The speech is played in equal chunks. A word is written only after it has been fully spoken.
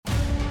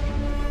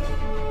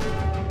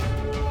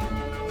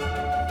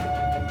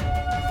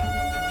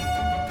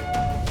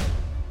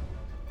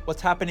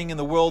What's happening in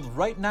the world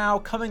right now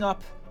coming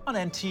up on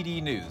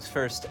NTD News.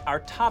 First, our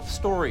top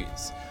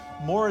stories.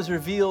 More is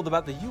revealed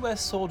about the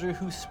U.S. soldier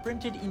who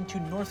sprinted into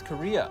North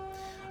Korea.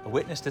 A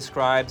witness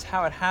describes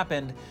how it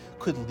happened.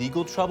 Could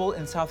legal trouble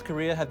in South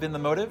Korea have been the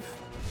motive?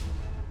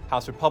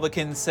 House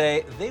Republicans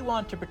say they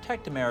want to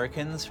protect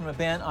Americans from a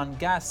ban on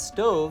gas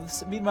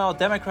stoves. Meanwhile,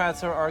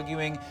 Democrats are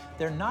arguing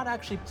they're not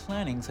actually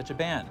planning such a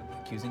ban,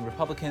 accusing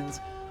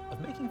Republicans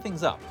of making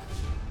things up.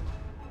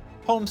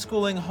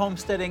 Homeschooling,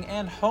 homesteading,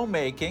 and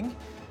homemaking.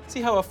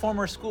 See how a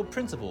former school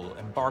principal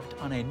embarked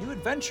on a new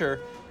adventure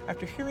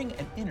after hearing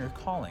an inner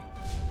calling.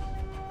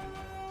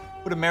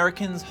 Would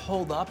Americans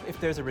hold up if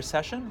there's a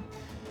recession?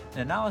 An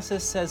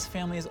analysis says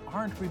families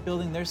aren't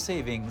rebuilding their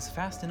savings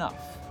fast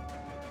enough.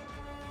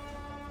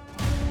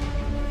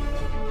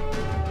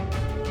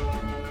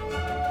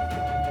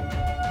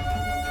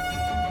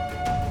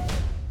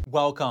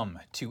 Welcome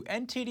to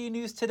NTD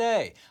News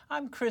Today.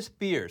 I'm Chris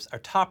Beers. Our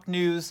top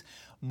news: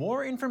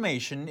 more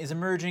information is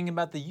emerging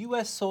about the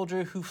U.S.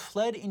 soldier who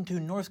fled into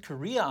North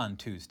Korea on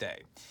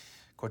Tuesday.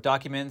 Court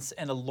documents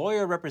and a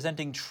lawyer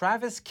representing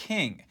Travis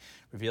King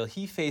reveal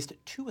he faced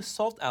 2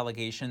 assault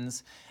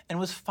allegations and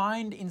was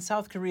fined in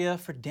South Korea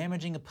for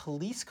damaging a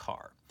police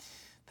car.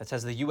 That's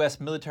as the U.S.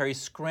 military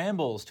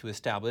scrambles to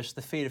establish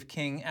the fate of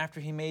King after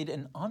he made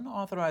an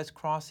unauthorized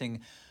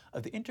crossing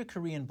of the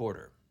inter-Korean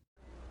border.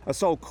 A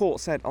Seoul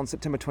court said on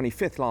September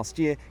 25th last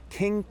year,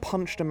 King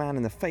punched a man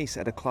in the face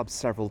at a club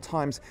several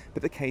times,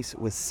 but the case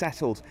was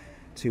settled.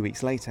 2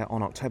 weeks later,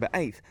 on October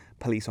 8th,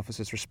 police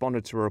officers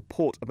responded to a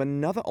report of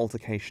another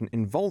altercation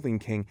involving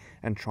King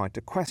and tried to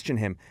question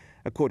him.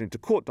 According to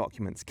court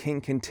documents, King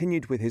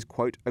continued with his,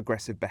 quote,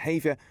 aggressive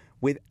behavior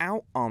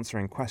without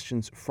answering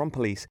questions from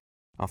police.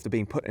 After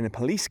being put in a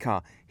police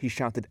car, he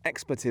shouted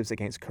expletives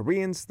against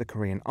Koreans, the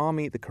Korean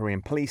army, the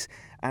Korean police,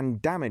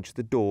 and damaged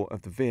the door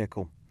of the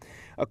vehicle.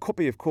 A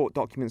copy of court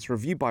documents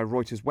reviewed by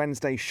Reuters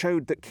Wednesday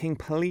showed that King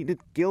pleaded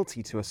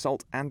guilty to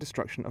assault and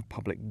destruction of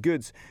public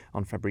goods.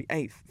 On February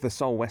 8th, the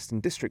Seoul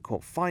Western District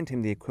Court fined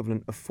him the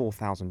equivalent of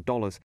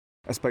 $4,000.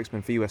 A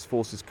spokesman for U.S.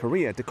 Forces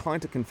Korea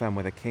declined to confirm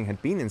whether King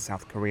had been in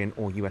South Korean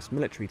or U.S.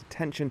 military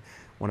detention.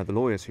 One of the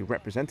lawyers who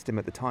represented him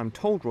at the time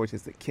told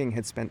Reuters that King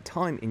had spent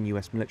time in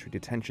U.S. military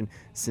detention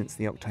since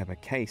the October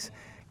case.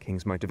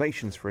 King's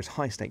motivations for his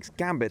high-stakes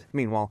gambit,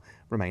 meanwhile,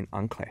 remain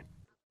unclear.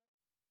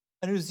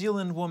 A New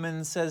Zealand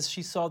woman says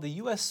she saw the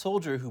U.S.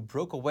 soldier who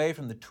broke away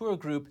from the tour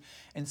group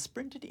and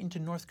sprinted into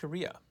North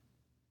Korea.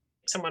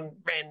 Someone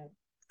ran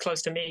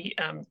close to me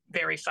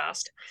very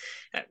fast,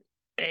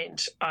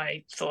 and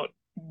I thought,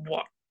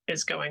 what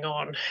is going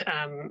on?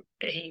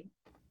 I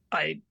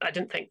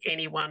didn't think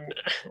anyone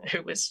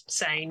who was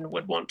sane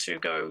would want to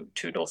go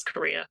to North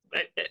Korea.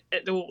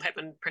 It all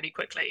happened pretty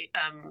quickly.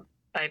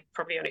 I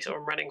probably only saw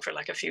him running for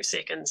like a few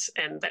seconds,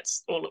 and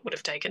that's all it would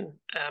have taken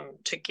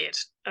to get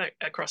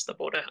across the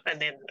border.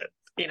 And then,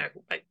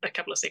 a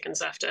couple of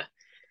seconds after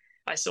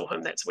I saw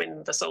him, that's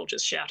when the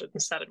soldiers shouted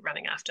and started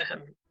running after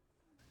him.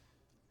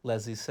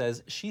 Leslie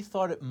says she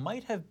thought it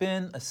might have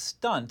been a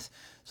stunt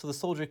so the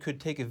soldier could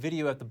take a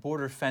video at the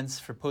border fence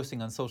for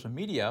posting on social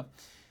media.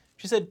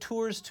 She said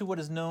tours to what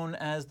is known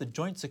as the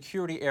Joint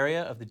Security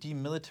Area of the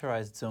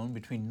demilitarized zone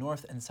between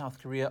North and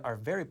South Korea are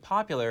very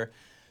popular,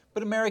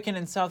 but American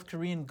and South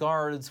Korean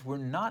guards were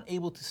not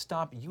able to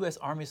stop U.S.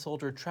 Army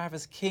soldier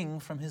Travis King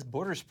from his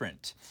border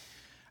sprint.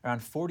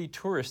 Around 40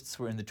 tourists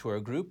were in the tour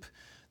group.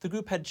 The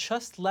group had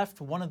just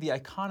left one of the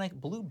iconic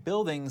blue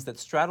buildings that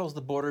straddles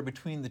the border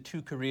between the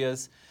 2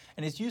 Koreas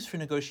and is used for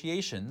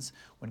negotiations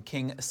when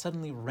King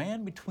suddenly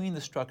ran between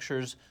the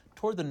structures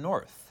toward the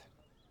north.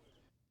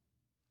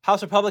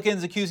 House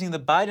Republicans accusing the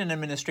Biden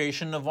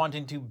administration of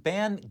wanting to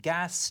ban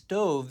gas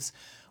stoves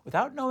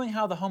without knowing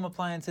how the home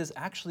appliances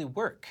actually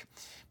work.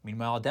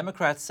 Meanwhile,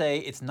 Democrats say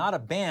it's not a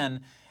ban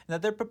and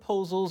that their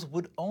proposals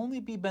would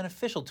only be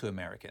beneficial to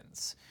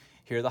Americans.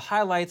 Here are the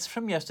highlights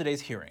from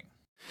yesterday's hearing.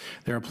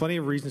 There are plenty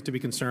of reasons to be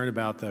concerned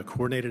about the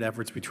coordinated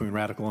efforts between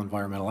radical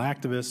environmental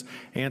activists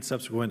and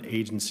subsequent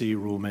agency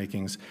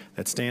rulemakings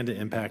that stand to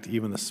impact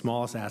even the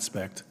smallest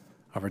aspect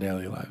of our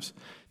daily lives.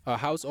 A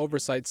House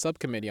Oversight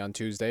Subcommittee on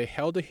Tuesday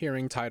held a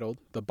hearing titled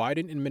 "The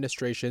Biden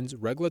Administration's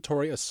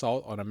Regulatory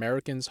Assault on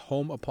Americans'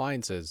 Home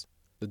Appliances."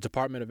 The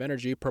Department of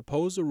Energy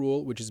proposed a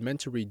rule which is meant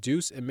to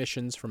reduce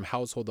emissions from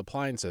household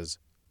appliances.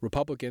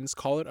 Republicans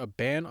call it a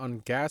ban on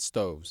gas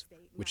stoves,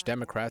 which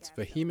Democrats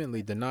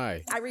vehemently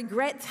deny. I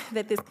regret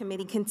that this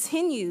committee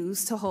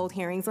continues to hold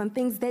hearings on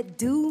things that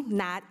do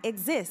not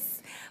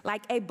exist,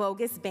 like a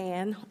bogus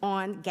ban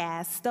on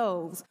gas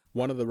stoves.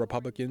 One of the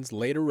Republicans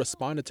later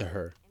responded to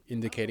her,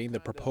 indicating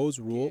the proposed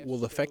rule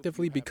will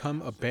effectively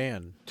become a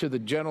ban. To the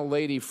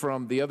gentlelady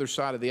from the other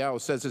side of the aisle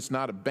says it's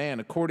not a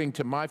ban. According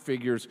to my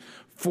figures,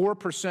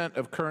 4%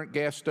 of current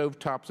gas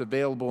stovetops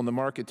available in the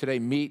market today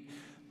meet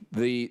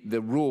the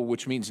rule,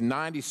 which means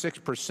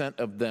 96%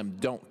 of them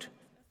don't.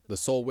 The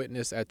sole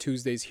witness at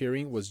Tuesday's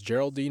hearing was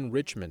Geraldine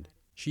Richmond.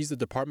 She's the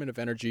Department of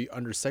Energy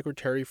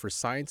Undersecretary for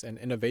Science and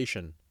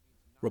Innovation.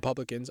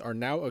 Republicans are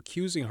now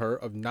accusing her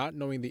of not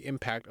knowing the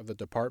impact of the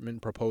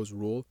department proposed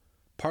rule,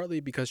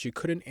 partly because she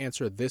couldn't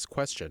answer this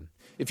question.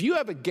 If you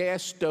have a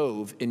gas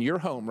stove in your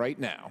home right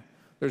now,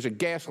 there's a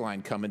gas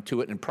line coming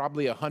to it and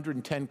probably a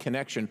 110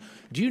 connection.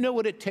 Do you know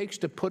what it takes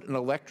to put an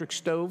electric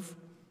stove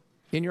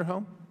in your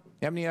home?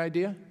 You have any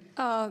idea?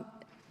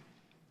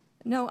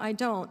 No, I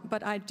don't,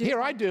 but I do.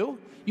 Here, I do.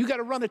 You got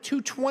to run a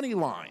 220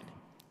 line,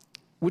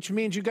 which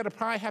means you got to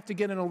probably have to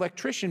get an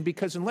electrician,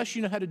 because unless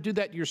you know how to do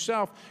that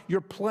yourself,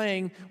 you're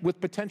playing with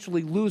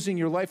potentially losing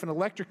your life and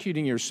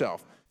electrocuting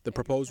yourself. The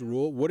proposed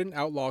rule wouldn't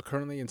outlaw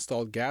currently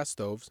installed gas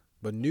stoves,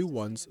 but new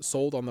ones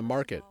sold on the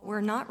market.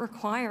 We're not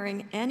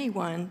requiring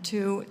anyone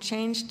to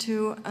change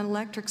to an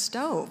electric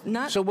stove.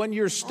 So when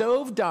your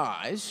stove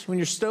dies, when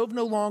your stove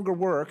no longer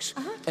works,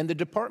 and the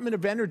Department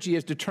of Energy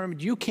has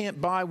determined you can't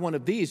buy one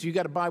of these, you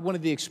got to buy one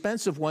of the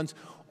expensive ones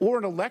or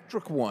an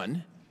electric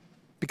one,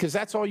 because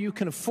that's all you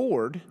can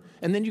afford,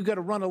 and then you got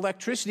to run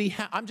electricity.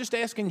 I'm just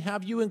asking,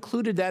 have you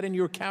included that in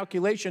your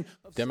calculation?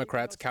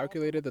 Democrats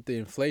calculated that the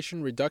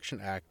Inflation Reduction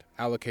Act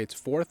allocates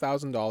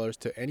 $4,000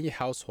 to any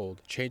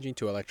household changing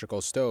to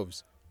electrical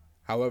stoves.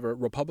 However,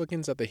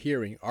 Republicans at the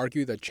hearing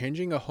argue that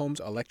changing a home's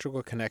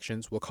electrical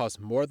connections will cost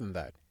more than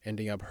that,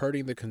 ending up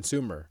hurting the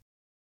consumer.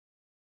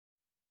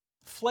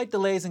 Flight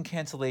delays and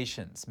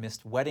cancellations,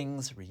 missed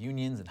weddings,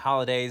 reunions, and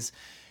holidays.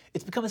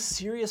 It's become a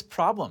serious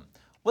problem.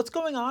 What's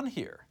going on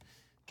here?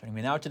 Joining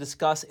me now to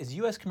discuss is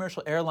U.S.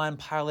 commercial airline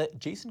pilot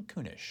Jason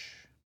Kunish.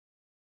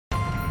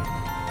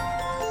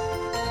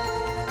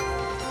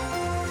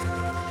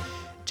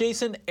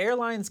 Jason,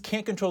 airlines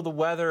can't control the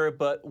weather,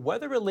 but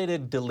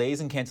weather-related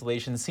delays and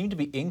cancellations seem to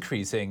be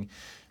increasing.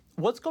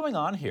 What's going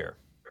on here?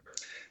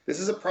 This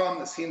is a problem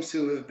that seems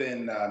to have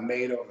been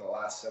made over the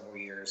last several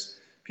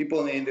years. People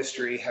in the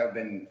industry have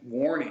been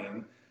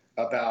warning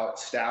about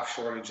staff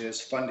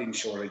shortages, funding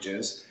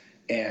shortages,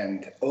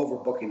 and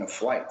overbooking of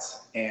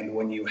flights. And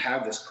when you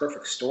have this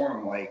perfect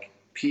storm like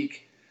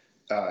peak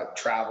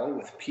travel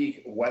with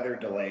peak weather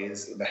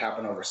delays that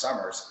happen over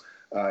summers,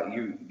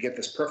 you get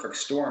this perfect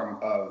storm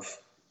of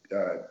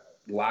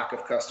lack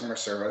of customer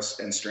service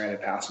and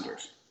stranded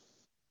passengers.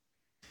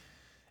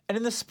 And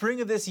in the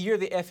spring of this year,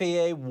 the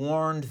FAA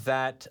warned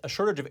that a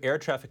shortage of air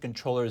traffic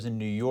controllers in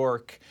New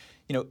York,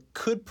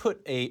 could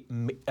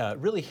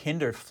really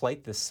hinder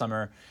flight this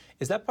summer.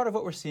 Is that part of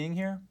what we're seeing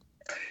here?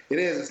 It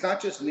is. It's not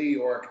just New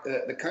York.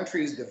 The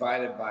country is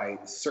divided by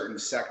certain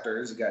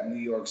sectors. You've got New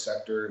York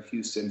sector,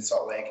 Houston,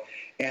 Salt Lake,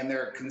 and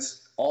they're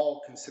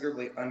all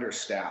considerably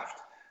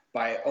understaffed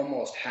by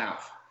almost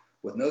half,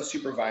 with no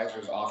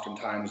supervisors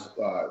oftentimes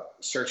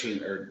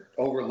searching or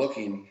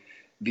overlooking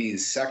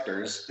these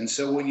sectors. And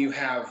so when you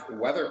have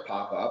weather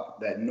pop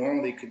up that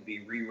normally could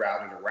be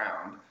rerouted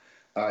around,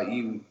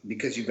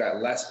 because you've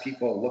got less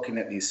people looking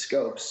at these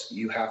scopes,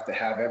 you have to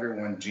have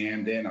everyone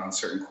jammed in on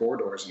certain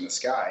corridors in the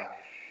sky.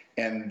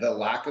 And the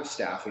lack of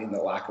staffing,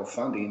 the lack of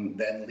funding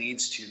then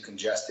leads to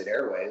congested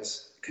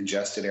airways,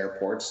 congested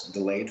airports,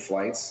 delayed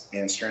flights,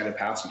 and stranded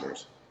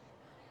passengers.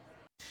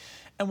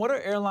 And what are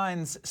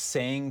airlines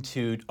saying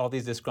to all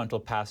these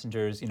disgruntled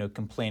passengers,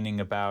 complaining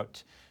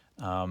about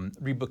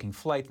rebooking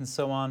flights and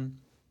so on?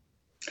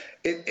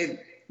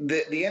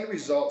 The end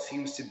result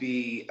seems to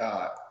be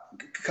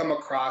come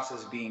across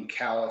as being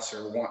callous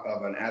or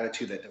of an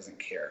attitude that doesn't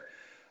care.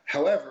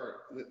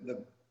 However,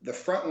 the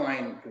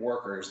frontline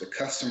workers, the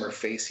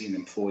customer-facing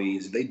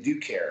employees, they do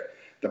care.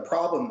 The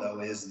problem, though,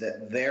 is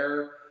that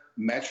their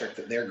metric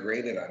that they're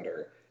graded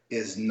under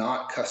is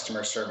not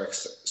customer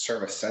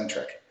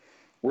service-centric.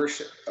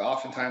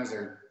 Oftentimes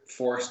they're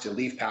forced to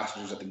leave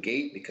passengers at the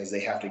gate because they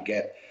have to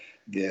get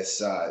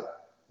this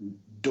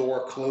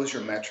door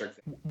closure metric.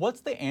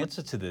 What's the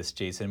answer to this,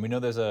 Jason? We know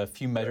there's a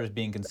few measures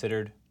being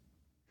considered.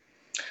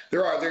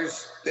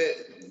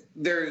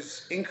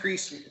 There's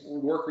increased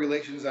work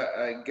relations,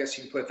 I guess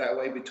you can put it that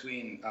way,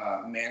 between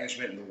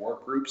management and the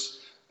work groups.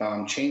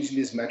 Changing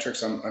these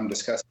metrics I'm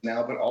discussing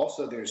now, but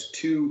also there's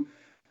two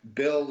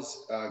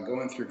bills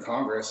going through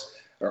Congress,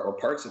 or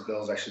parts of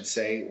bills, I should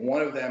say.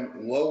 One of them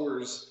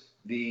lowers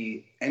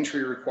the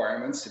entry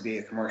requirements to be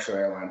a commercial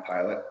airline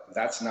pilot.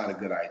 That's not a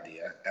good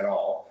idea at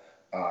all.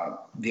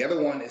 The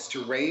other one is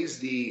to raise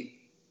the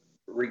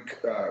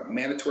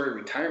mandatory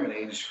retirement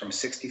age from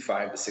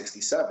 65 to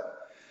 67.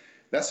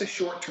 That's a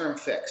short-term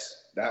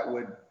fix. That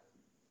would,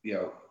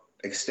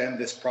 extend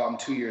this problem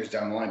 2 years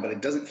down the line, but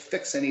it doesn't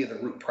fix any of the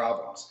root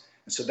problems.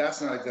 And so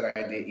that's not a good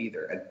idea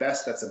either. At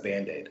best, that's a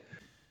Band-Aid.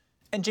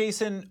 And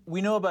Jason,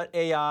 we know about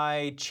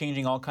AI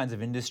changing all kinds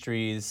of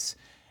industries.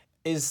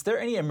 Is there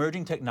any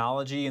emerging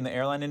technology in the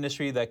airline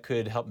industry that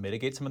could help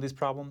mitigate some of these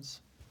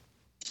problems?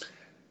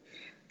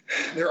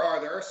 There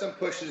are some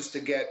pushes to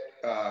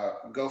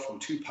go from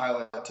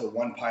 2-pilot to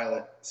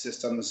 1-pilot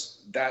systems.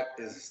 That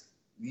is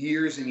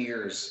years and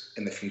years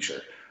in the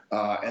future.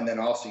 And then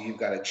also you've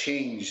got to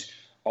change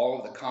all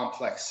of the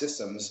complex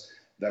systems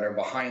that are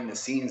behind the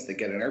scenes that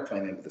get an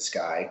airplane into the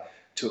sky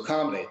to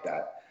accommodate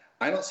that.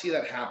 I don't see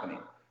that happening.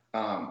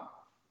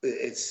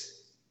 It's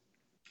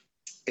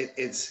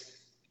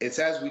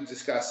as we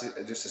discussed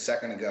just a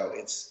second ago.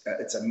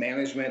 It's a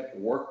management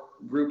work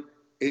group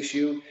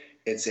issue.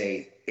 It's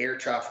a air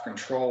traffic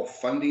control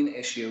funding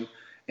issue,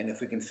 And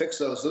if we can fix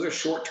those are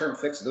short-term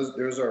fixes.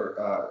 Those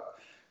are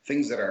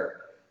things that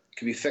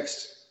can be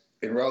fixed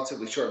in a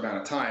relatively short amount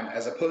of time,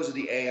 as opposed to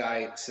the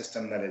AI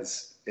system that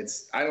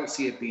I don't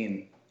see it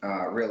being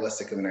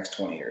realistic in the next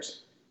 20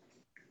 years.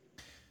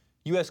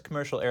 U.S.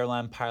 commercial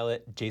airline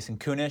pilot Jason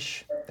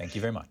Kunish, thank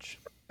you very much.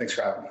 Thanks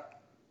for having me.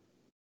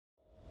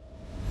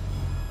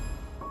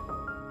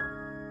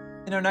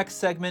 In our next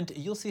segment,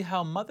 you'll see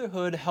how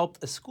motherhood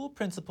helped a school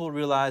principal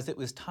realize it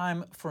was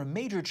time for a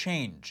major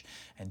change.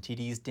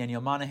 NTD's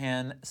Danielle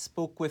Monahan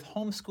spoke with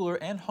homeschooler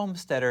and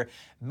homesteader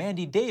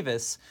Mandy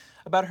Davis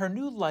about her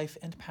new life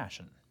and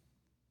passion.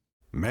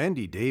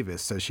 Mandy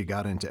Davis says she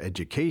got into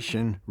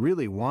education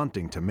really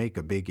wanting to make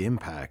a big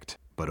impact.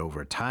 But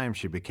over time,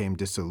 she became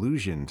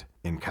disillusioned,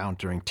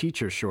 encountering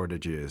teacher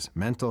shortages,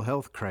 mental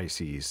health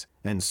crises,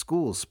 and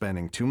schools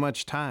spending too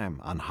much time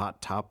on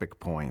hot topic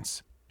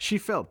points. She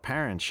felt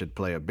parents should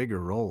play a bigger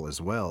role as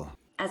well.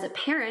 As a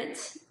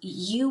parent,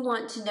 you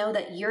want to know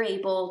that you're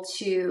able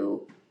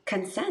to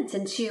consent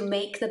and to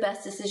make the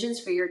best decisions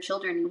for your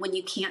children. And when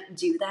you can't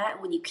do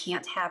that, when you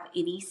can't have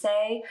any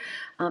say,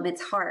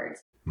 it's hard.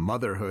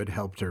 Motherhood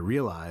helped her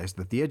realize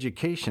that the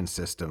education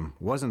system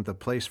wasn't the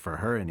place for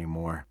her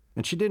anymore.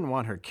 And she didn't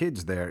want her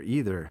kids there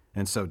either,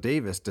 and so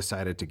Davis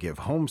decided to give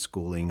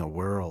homeschooling a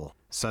whirl.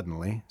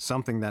 Suddenly,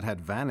 something that had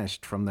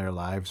vanished from their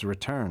lives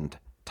returned: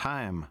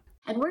 time.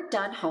 And we're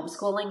done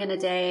homeschooling in a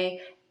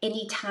day,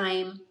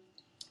 anytime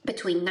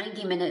between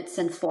 90 minutes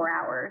and 4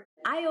 hours.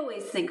 I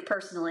always think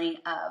personally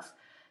of,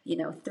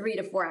 3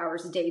 to 4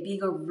 hours a day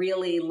being a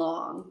really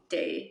long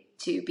day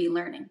to be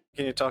learning.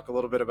 Can you talk a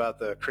little bit about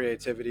the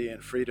creativity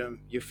and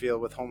freedom you feel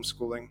with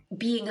homeschooling?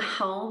 Being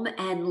home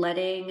and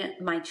letting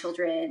my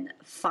children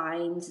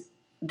find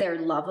their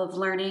love of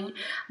learning.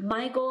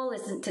 My goal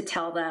isn't to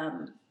tell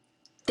them,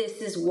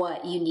 this is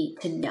what you need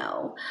to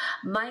know.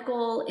 My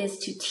goal is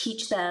to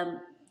teach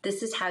them,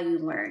 this is how you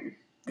learn.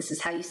 This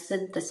is how you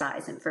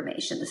synthesize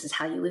information. This is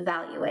how you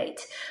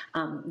evaluate.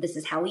 This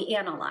is how we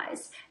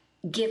analyze.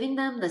 Giving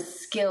them the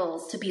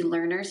skills to be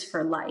learners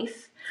for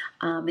life,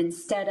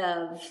 instead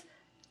of,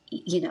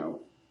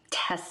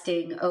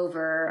 testing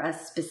over a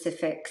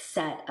specific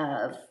set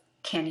of,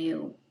 can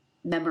you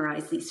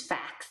memorize these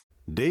facts?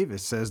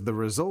 Davis says the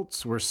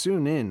results were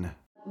soon in.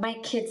 My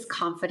kids'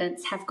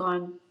 confidence have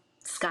gone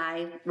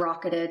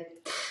skyrocketed.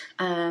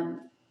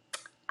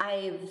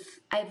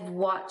 I've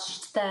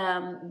watched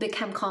them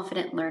become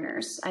confident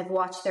learners. I've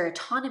watched their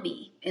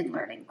autonomy in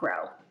learning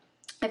grow.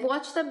 I've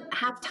watched them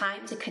have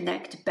time to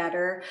connect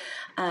better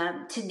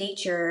to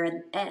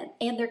nature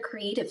and their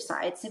creative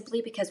side,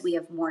 simply because we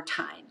have more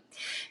time.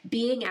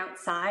 Being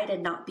outside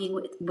and not being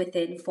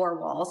within four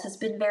walls has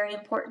been very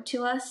important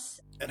to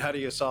us. And how do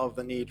you solve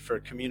the need for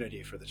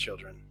community for the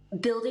children?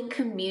 Building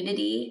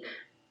community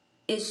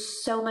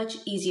is so much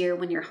easier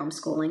when you're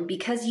homeschooling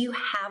because you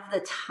have the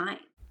time.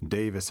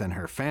 Davis and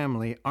her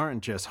family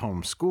aren't just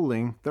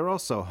homeschooling, they're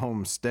also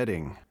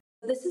homesteading.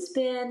 This has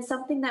been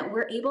something that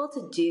we're able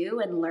to do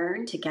and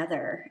learn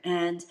together.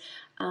 And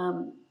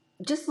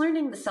just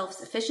learning the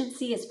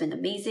self-sufficiency has been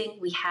amazing.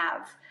 We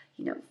have,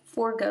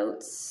 4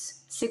 goats,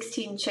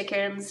 16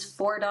 chickens,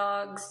 4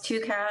 dogs,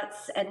 2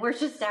 cats, and we're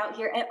just out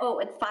here,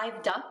 and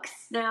 5 ducks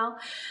now.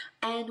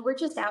 And we're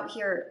just out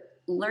here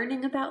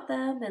learning about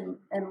them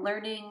and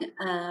learning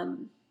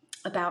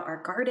about our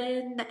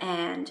garden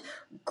and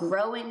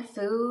growing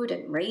food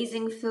and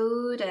raising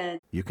food. And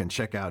you can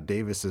check out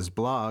Davis's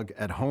blog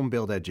at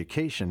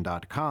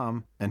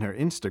homebuilteducation.com and her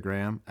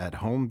Instagram at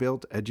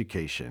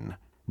homebuilteducation.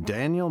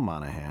 Danielle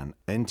Monahan,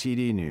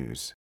 NTD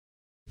News.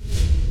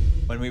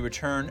 When we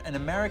return, an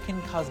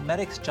American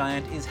cosmetics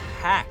giant is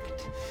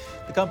hacked.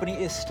 The company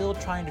is still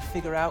trying to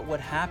figure out what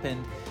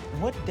happened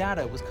and what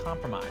data was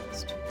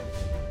compromised.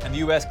 And the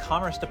U.S.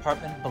 Commerce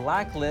Department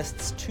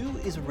blacklists 2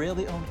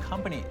 Israeli-owned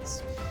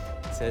companies.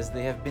 It says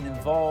they have been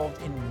involved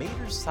in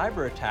major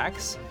cyber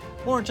attacks.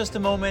 More in just a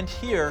moment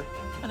here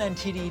on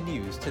NTD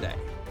News Today.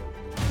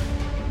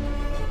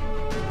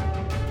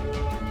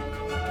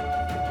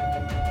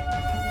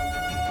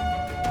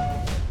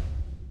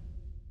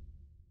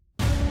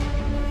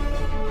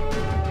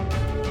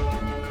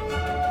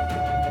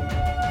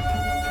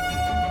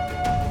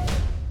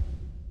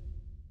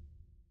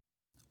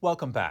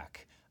 Welcome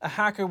back. A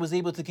hacker was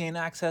able to gain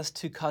access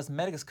to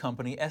cosmetics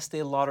company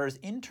Estée Lauder's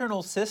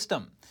internal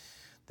system.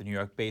 The New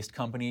York-based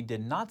company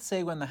did not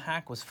say when the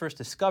hack was first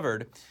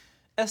discovered.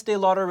 Estée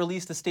Lauder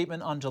released a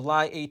statement on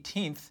July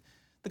 18th.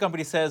 The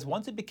company says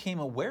once it became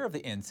aware of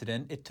the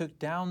incident, it took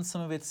down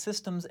some of its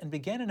systems and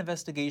began an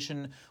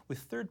investigation with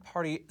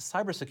third-party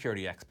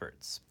cybersecurity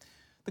experts.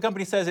 The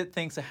company says it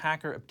thinks a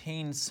hacker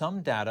obtained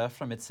some data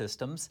from its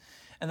systems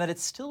and that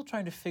it's still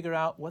trying to figure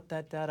out what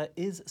that data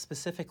is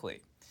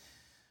specifically.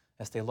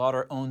 Estée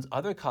Lauder owns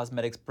other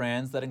cosmetics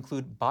brands that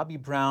include Bobbi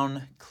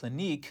Brown,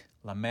 Clinique,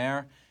 La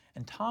Mer,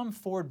 and Tom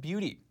Ford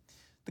Beauty.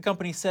 The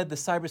company said the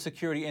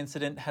cybersecurity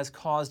incident has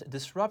caused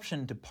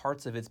disruption to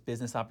parts of its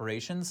business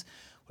operations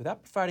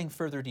without providing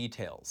further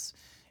details.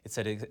 It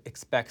said it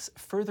expects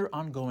further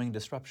ongoing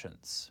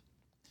disruptions.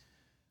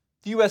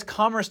 The U.S.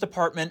 Commerce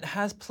Department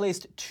has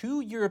placed 2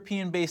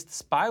 European-based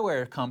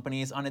spyware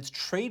companies on its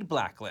trade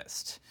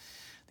blacklist.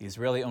 The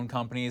Israeli-owned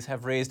companies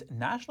have raised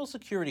national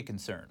security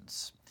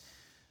concerns.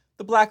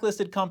 The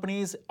blacklisted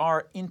companies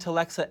are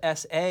Intellexa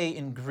SA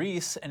in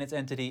Greece and its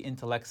entity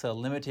Intellexa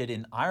Limited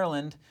in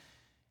Ireland,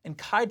 and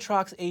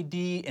Kytrox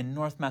AD in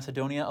North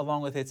Macedonia,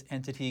 along with its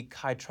entity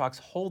Kytrox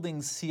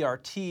Holdings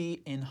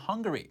CRT in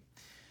Hungary.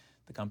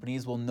 The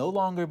companies will no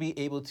longer be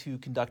able to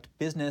conduct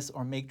business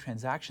or make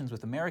transactions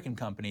with American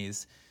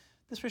companies.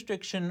 This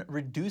restriction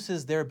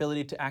reduces their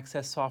ability to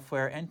access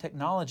software and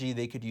technology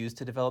they could use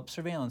to develop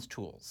surveillance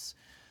tools.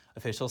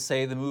 Officials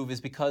say the move is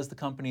because the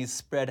companies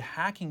spread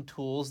hacking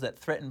tools that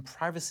threaten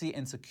privacy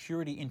and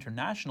security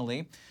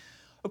internationally.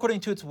 According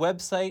to its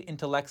website,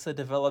 Intellexa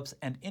develops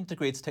and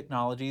integrates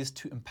technologies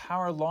to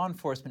empower law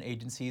enforcement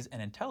agencies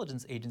and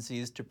intelligence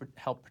agencies to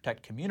help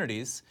protect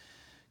communities.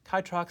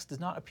 Kytrox does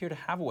not appear to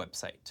have a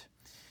website.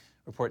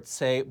 Reports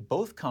say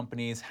both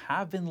companies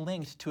have been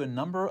linked to a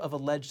number of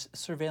alleged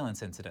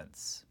surveillance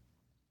incidents.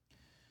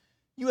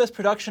 U.S.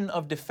 production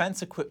of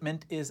defense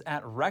equipment is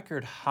at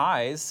record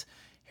highs.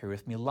 Here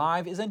with me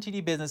live is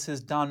NTD Business's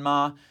Don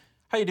Ma.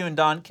 How you doing,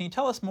 Don? Can you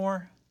tell us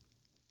more?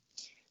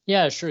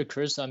 Yeah, sure,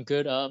 Chris. I'm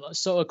good.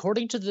 So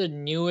according to the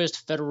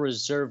newest Federal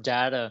Reserve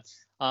data,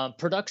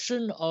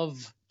 production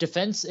of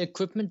defense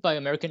equipment by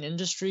American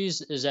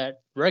industries is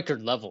at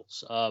record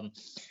levels.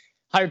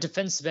 Higher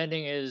defense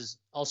spending is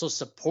also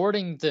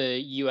supporting the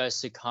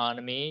U.S.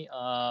 economy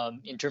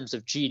in terms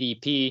of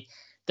GDP.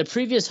 The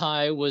previous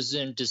high was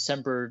in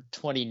December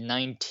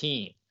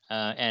 2019,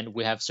 and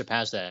we have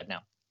surpassed that now.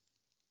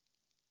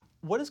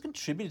 What has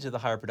contributed to the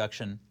higher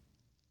production?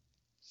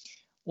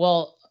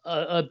 Well,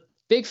 a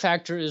big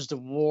factor is the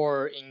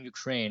war in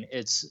Ukraine.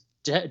 It's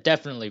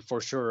definitely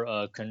for sure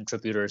a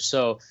contributor.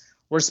 So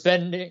we're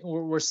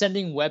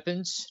sending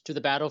weapons to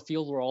the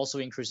battlefield. We're also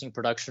increasing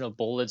production of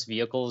bullets,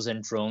 vehicles,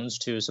 and drones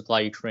to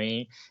supply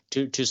Ukraine,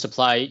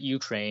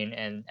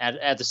 and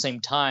at the same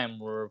time,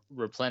 we're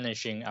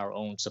replenishing our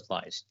own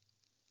supplies.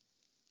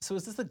 So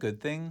is this a good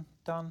thing,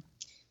 Don?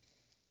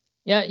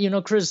 Yeah,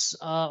 Chris,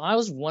 I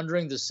was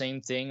wondering the same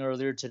thing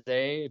earlier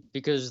today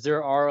because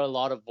there are a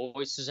lot of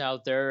voices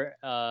out there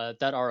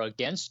that are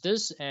against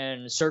this,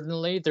 and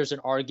certainly there's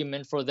an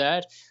argument for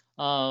that.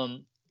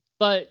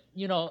 But,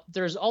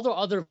 there's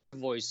other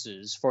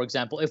voices. For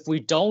example, if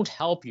we don't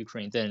help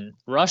Ukraine, then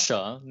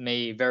Russia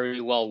may very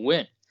well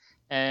win.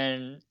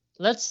 And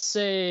let's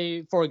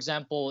say, for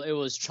example, it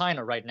was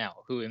China right now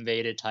who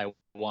invaded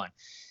Taiwan.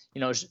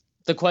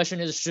 The question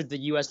is, should the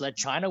U.S. let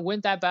China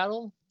win that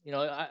battle?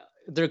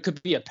 There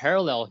could be a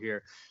parallel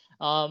here.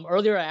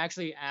 Earlier, I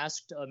actually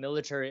asked a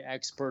military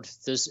expert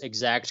this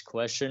exact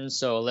question,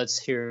 so let's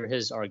hear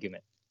his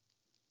argument.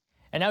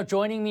 And now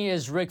joining me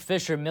is Rick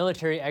Fisher,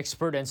 military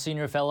expert and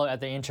senior fellow at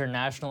the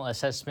International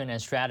Assessment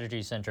and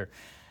Strategy Center.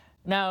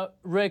 Now,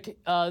 Rick,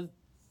 the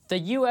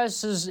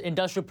U.S.'s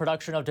industrial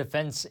production of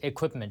defense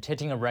equipment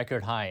hitting a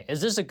record high.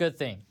 Is this a good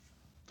thing?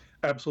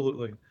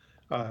 Absolutely.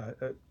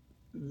 The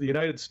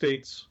United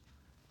States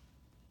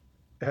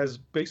has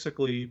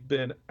basically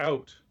been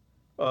out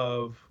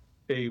of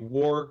a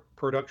war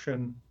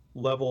production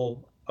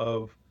level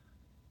of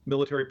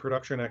military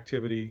production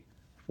activity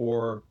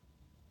for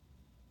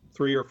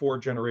 3 or 4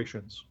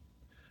 generations.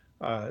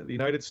 The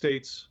United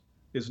States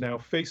is now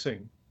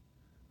facing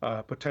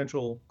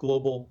potential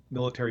global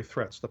military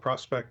threats, the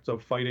prospect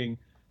of fighting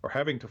or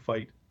having to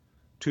fight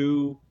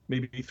 2,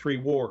 maybe 3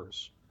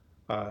 wars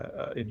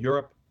in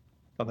Europe,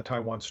 on the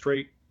Taiwan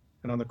Strait,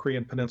 and on the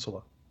Korean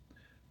Peninsula.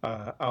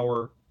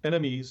 Our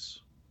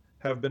enemies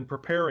have been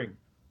preparing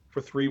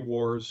for 3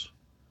 wars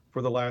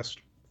for the last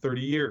 30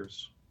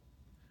 years.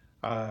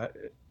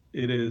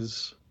 It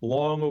is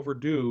long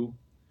overdue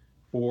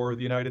for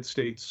the United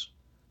States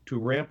to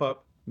ramp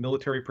up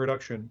military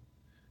production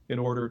in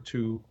order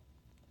to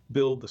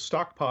build the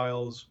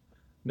stockpiles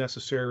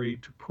necessary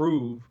to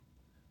prove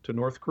to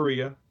North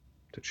Korea,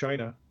 to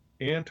China,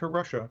 and to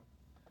Russia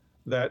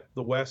that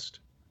the West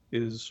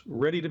is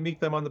ready to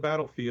meet them on the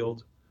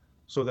battlefield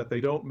so that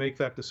they don't make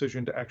that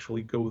decision to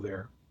actually go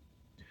there.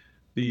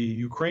 The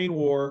Ukraine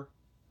war,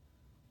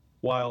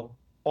 while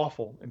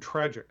awful and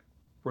tragic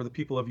for the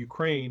people of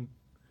Ukraine,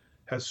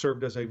 has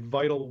served as a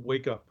vital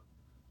wake-up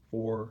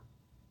for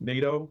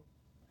NATO,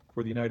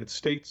 for the United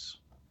States,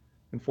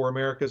 and for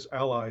America's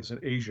allies in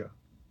Asia.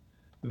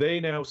 They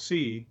now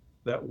see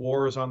that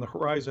war is on the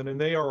horizon, and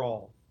they are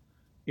all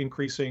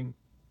increasing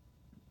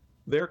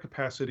their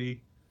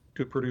capacity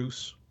to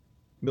produce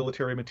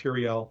military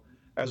materiel,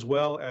 as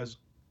well as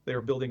they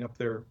are building up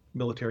their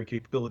military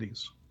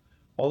capabilities.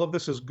 All of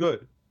this is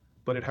good,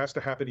 but it has to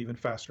happen even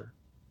faster.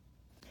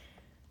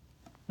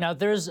 Now,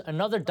 there's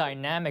another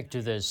dynamic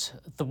to this.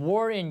 The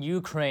war in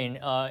Ukraine,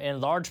 in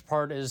large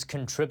part, is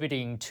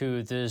contributing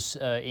to this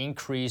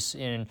increase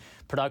in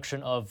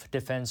production of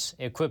defense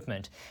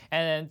equipment.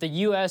 And the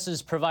U.S.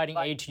 is providing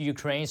aid to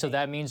Ukraine, so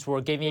that means we're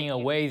giving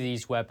away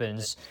these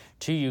weapons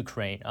to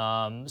Ukraine.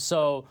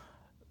 So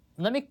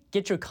let me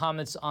get your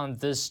comments on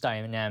this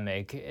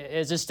dynamic.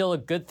 Is it still a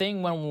good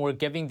thing when we're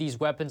giving these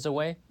weapons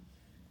away?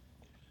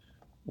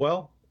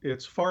 Well,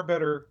 it's far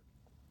better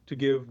to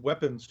give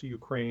weapons to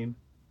Ukraine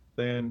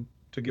than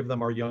to give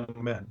them our young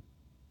men,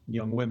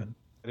 young women.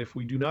 And if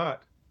we do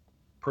not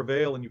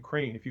prevail in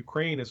Ukraine, if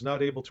Ukraine is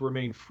not able to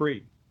remain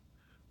free,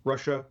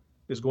 Russia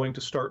is going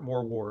to start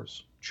more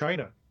wars.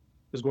 China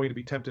is going to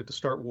be tempted to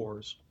start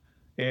wars.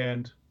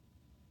 And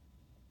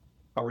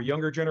our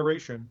younger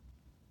generation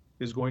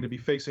is going to be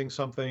facing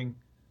something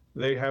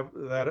they have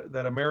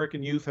that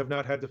American youth have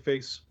not had to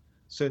face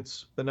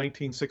since the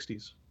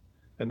 1960s,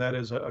 and that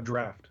is a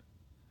draft,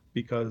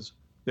 because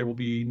there will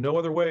be no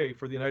other way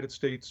for the United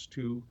States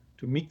to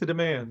meet the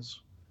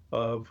demands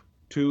of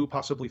 2,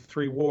 possibly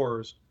 3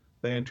 wars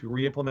than to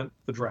re-implement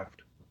the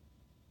draft.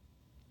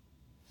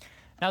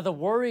 Now, the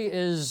worry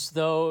is,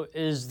 though,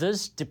 is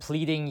this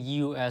depleting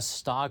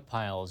U.S.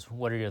 stockpiles?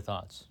 What are your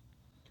thoughts?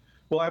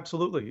 Well,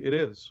 absolutely, it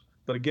is.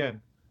 But again,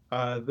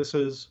 this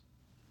is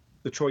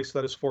the choice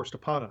that is forced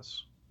upon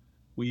us.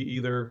 We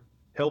either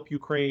help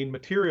Ukraine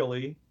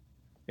materially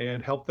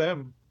and help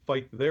them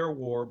fight their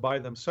war by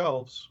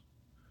themselves,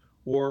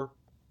 or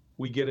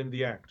we get in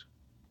the act.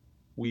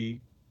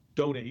 We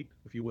donate,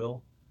 if you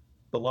will,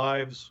 the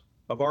lives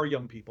of our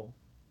young people.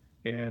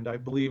 And I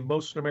believe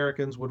most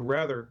Americans would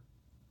rather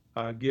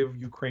give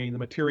Ukraine the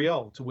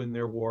materiel to win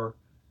their war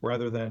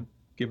rather than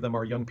give them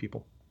our young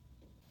people.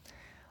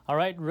 All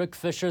right, Rick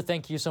Fisher,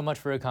 thank you so much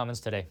for your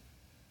comments today.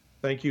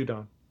 Thank you,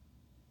 Don.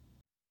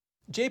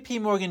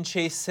 JP Morgan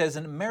Chase says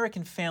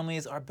American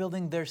families are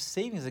building their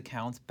savings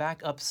accounts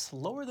back up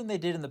slower than they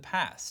did in the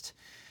past.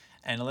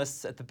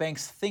 Analysts at the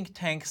bank's think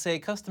tank say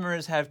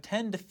customers have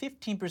 10 to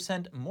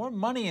 15% more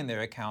money in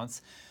their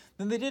accounts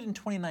than they did in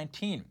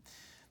 2019.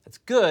 That's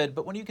good,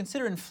 but when you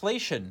consider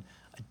inflation,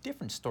 a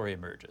different story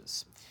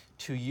emerges.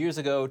 2 years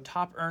ago,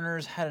 top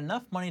earners had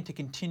enough money to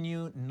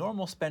continue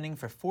normal spending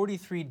for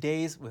 43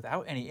 days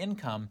without any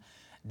income.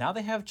 Now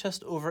they have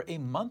just over a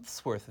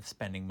month's worth of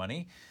spending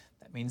money.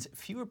 That means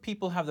fewer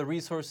people have the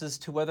resources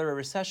to weather a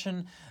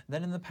recession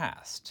than in the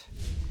past.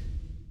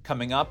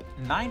 Coming up,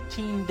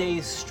 19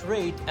 days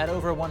straight at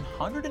over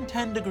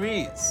 110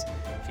 degrees.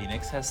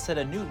 Phoenix has set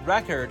a new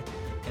record,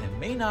 and it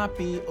may not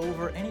be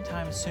over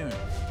anytime soon.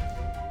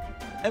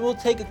 And we'll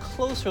take a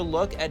closer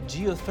look at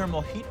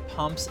geothermal heat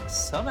pumps.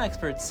 Some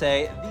experts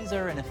say these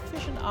are an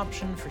efficient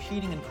option for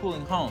heating and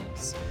cooling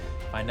homes.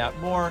 Find out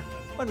more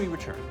when we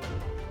return.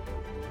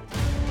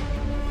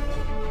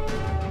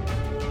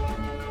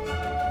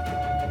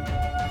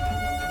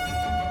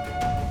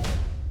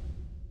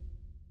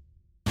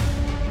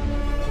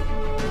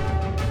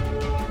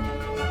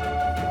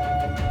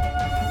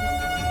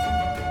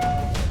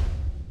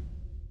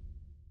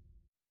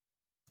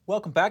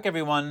 Welcome back,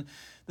 everyone.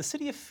 The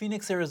city of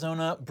Phoenix,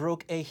 Arizona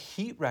broke a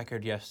heat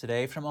record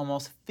yesterday from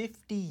almost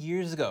 50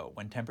 years ago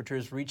when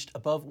temperatures reached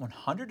above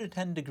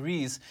 110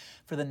 degrees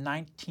for the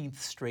 19th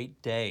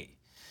straight day.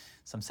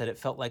 Some said it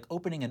felt like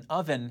opening an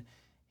oven.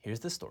 Here's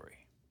the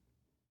story.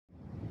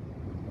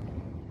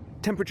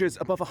 Temperatures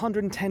above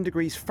 110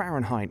 degrees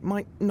Fahrenheit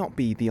might not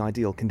be the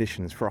ideal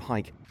conditions for a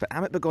hike, but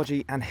Amit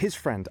Bagoji and his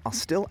friend are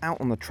still out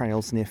on the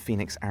trails near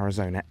Phoenix,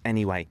 Arizona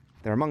anyway.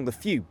 They're among the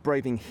few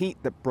braving heat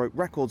that broke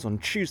records on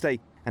Tuesday,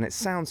 and it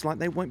sounds like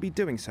they won't be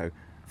doing so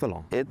for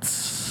long.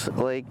 It's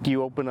like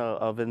you open an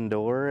oven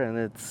door and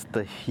it's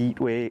the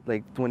heat wave.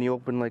 Like when you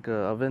open like an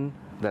oven,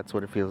 that's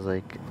what it feels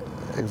like.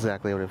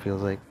 Exactly what it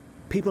feels like.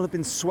 People have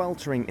been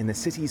sweltering in the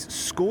city's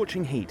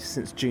scorching heat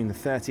since June the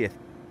 30th.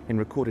 In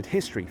recorded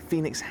history,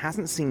 Phoenix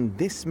hasn't seen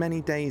this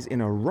many days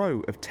in a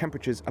row of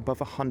temperatures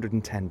above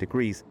 110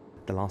 degrees.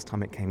 The last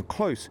time it came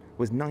close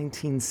was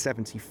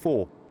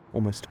 1974.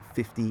 Almost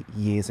 50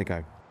 years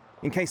ago.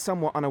 In case some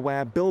were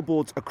unaware,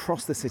 billboards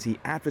across the city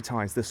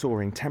advertised the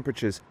soaring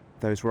temperatures.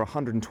 Those were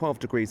 112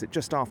 degrees at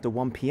just after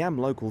 1 p.m.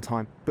 local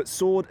time, but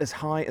soared as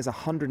high as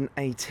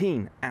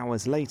 118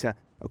 hours later,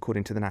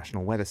 according to the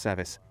National Weather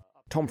Service.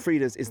 Tom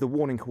Frieders is the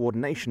warning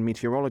coordination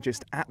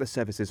meteorologist at the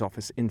service's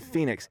office in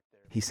Phoenix.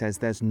 He says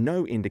there's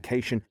no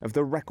indication of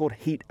the record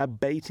heat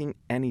abating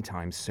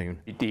anytime soon.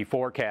 The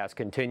forecast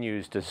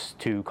continues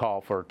to call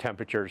for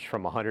temperatures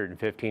from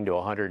 115 to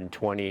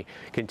 120,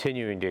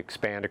 continuing to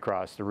expand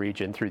across the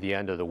region through the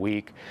end of the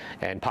week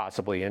and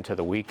possibly into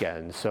the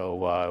weekend. So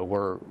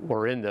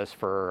we're in this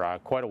for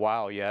quite a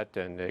while yet,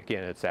 and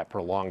again, it's that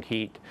prolonged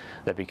heat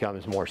that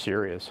becomes more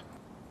serious.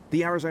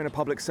 The Arizona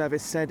Public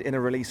Service said in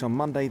a release on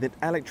Monday that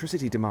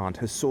electricity demand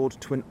has soared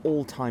to an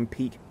all-time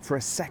peak for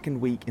a second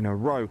week in a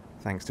row,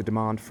 thanks to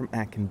demand from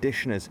air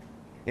conditioners.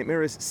 It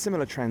mirrors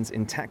similar trends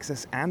in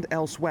Texas and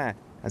elsewhere,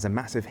 as a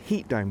massive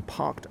heat dome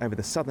parked over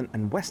the southern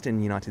and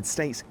western United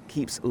States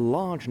keeps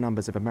large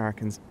numbers of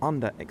Americans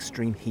under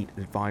extreme heat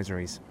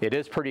advisories. It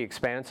is pretty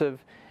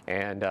expansive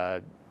and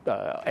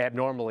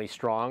abnormally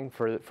strong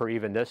for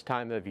even this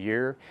time of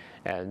year,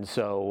 and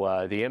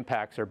so the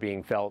impacts are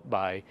being felt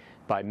by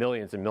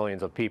millions and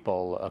millions of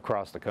people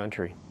across the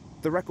country.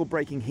 The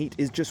record-breaking heat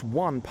is just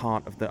one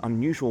part of the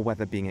unusual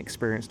weather being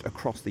experienced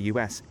across the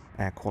U.S.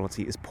 Air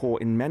quality is poor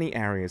in many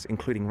areas,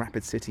 including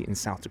Rapid City in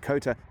South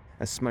Dakota,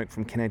 as smoke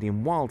from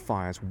Canadian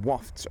wildfires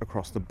wafts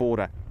across the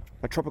border.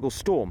 A tropical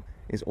storm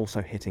is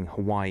also hitting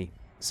Hawaii.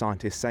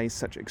 Scientists say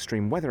such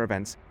extreme weather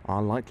events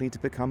are likely to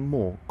become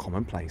more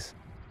commonplace.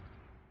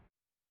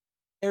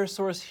 Air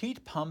source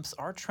heat pumps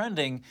are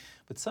trending,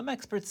 but some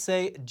experts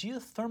say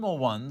geothermal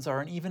ones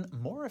are an even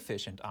more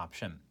efficient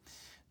option.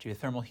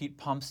 Geothermal heat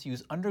pumps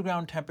use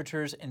underground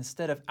temperatures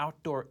instead of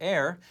outdoor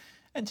air.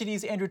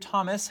 NTD's Andrew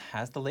Thomas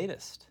has the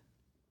latest.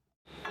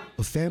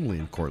 A family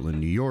in Cortland,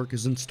 New York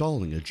is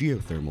installing a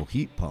geothermal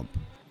heat pump.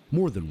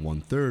 More than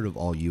 1/3 of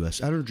all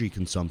U.S. energy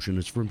consumption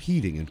is from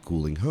heating and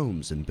cooling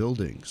homes and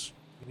buildings.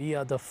 We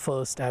are the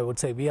first, I would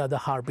say, we are the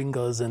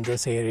harbingers in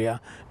this area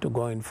to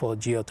go in for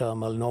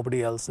geothermal.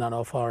 Nobody else, none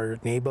of our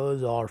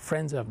neighbors or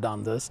friends have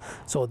done this.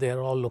 So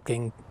they're all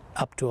looking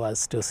up to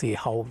us to see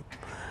how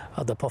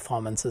the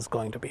performance is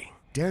going to be.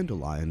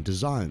 Dandelion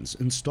designs,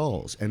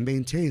 installs, and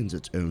maintains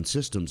its own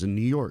systems in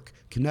New York,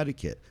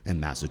 Connecticut,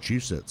 and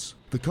Massachusetts.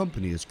 The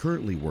company is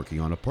currently working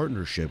on a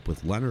partnership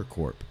with Lauder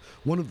Corp,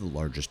 one of the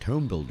largest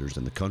home builders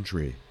in the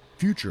country.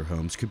 Future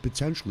homes could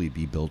potentially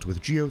be built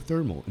with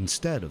geothermal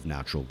instead of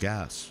natural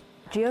gas.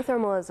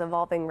 Geothermal is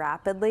evolving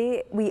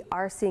rapidly. We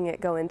are seeing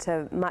it go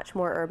into much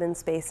more urban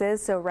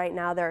spaces. So right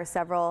now there are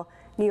several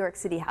New York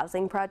City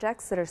housing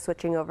projects that are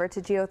switching over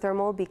to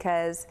geothermal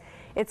because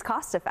it's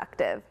cost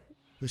effective.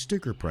 The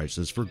sticker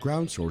prices for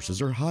ground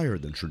sources are higher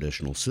than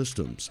traditional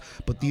systems,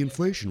 but the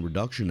Inflation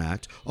Reduction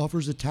Act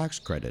offers a tax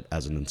credit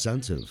as an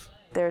incentive.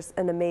 There's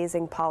an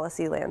amazing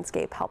policy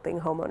landscape helping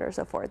homeowners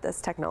afford this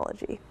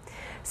technology.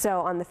 So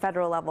on the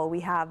federal level,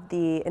 we have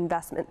the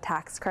investment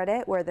tax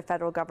credit where the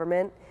federal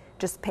government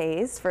just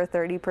pays for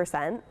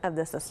 30% of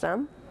the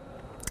system.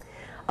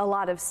 A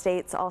lot of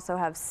states also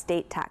have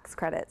state tax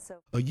credits.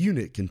 A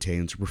unit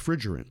contains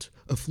refrigerant,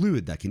 a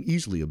fluid that can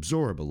easily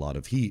absorb a lot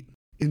of heat.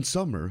 In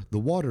summer, the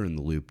water in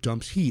the loop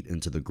dumps heat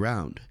into the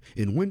ground.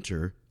 In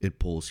winter, it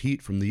pulls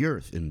heat from the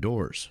earth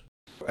indoors.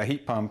 A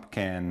heat pump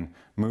can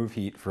move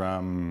heat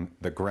from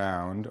the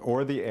ground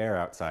or the air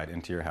outside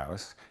into your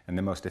house, and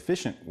the most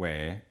efficient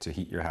way to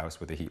heat your house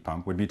with a heat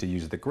pump would be to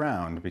use the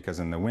ground, because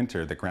in the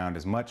winter the ground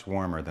is much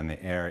warmer than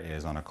the air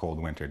is on a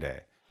cold winter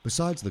day.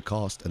 Besides the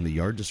cost and the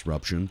yard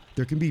disruption,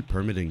 there can be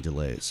permitting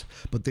delays,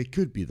 but they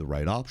could be the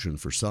right option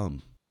for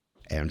some.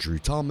 Andrew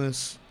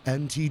Thomas,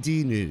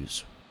 NTD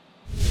News.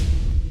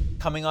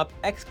 Coming up,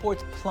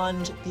 exports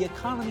plunge, the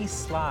economy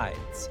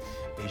slides.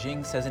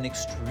 Beijing says an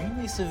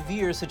extremely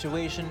severe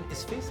situation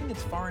is facing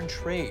its foreign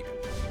trade.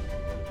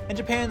 And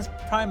Japan's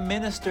prime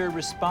minister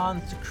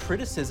responds to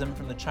criticism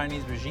from the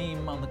Chinese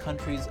regime on the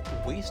country's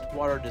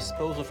wastewater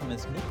disposal from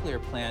its nuclear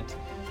plant.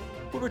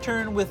 We'll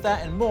return with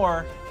that and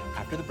more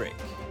after the break.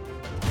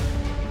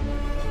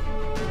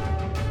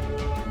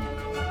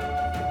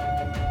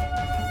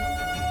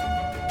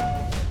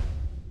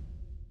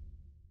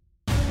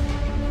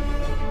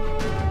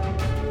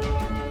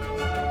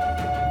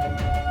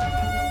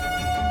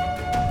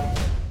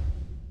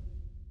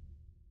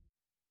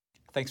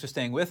 Thanks for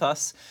staying with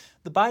us.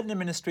 The Biden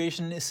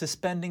administration is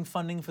suspending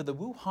funding for the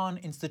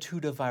Wuhan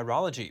Institute of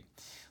Virology.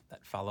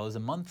 That follows a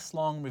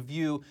months-long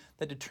review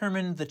that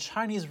determined the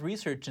Chinese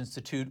Research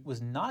Institute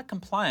was not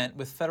compliant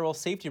with federal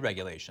safety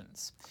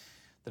regulations.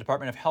 The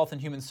Department of Health and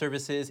Human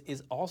Services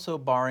is also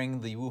barring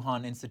the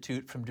Wuhan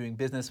Institute from doing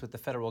business with the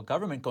federal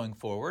government going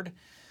forward.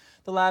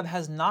 The lab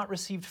has not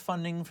received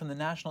funding from the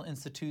National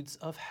Institutes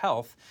of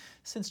Health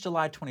since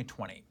July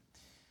 2020.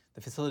 The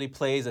facility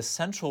plays a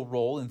central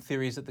role in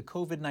theories that the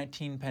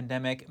COVID-19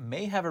 pandemic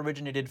may have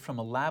originated from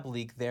a lab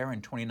leak there in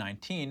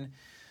 2019,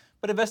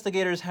 but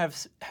investigators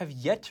have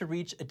yet to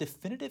reach a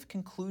definitive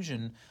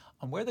conclusion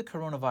on where the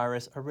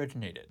coronavirus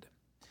originated.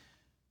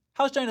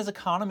 How's China's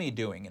economy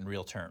doing in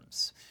real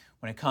terms?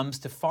 When it comes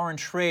to foreign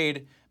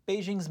trade,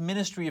 Beijing's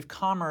Ministry of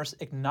Commerce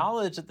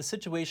acknowledged that the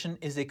situation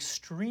is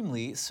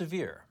extremely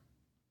severe.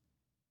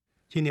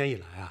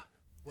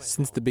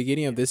 Since the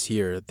beginning of this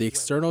year, the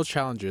external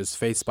challenges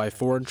faced by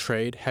foreign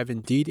trade have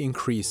indeed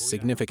increased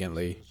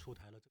significantly.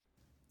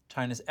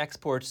 China's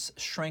exports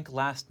shrank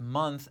last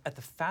month at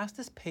the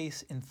fastest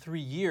pace in 3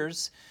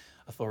 years.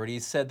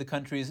 Authorities said the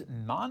country's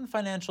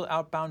non-financial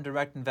outbound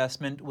direct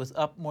investment was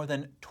up more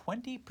than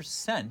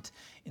 20%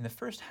 in the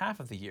first half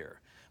of the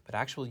year, but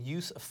actual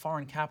use of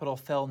foreign capital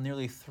fell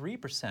nearly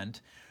 3%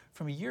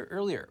 from a year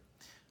earlier.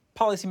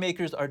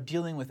 Policymakers are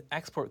dealing with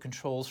export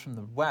controls from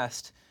the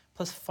West,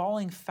 plus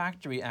falling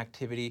factory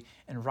activity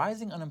and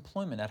rising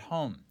unemployment at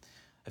home.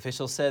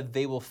 Officials said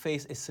they will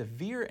face a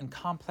severe and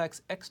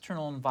complex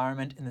external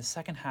environment in the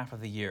second half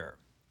of the year.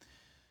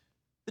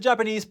 The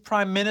Japanese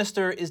Prime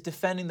Minister is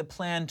defending the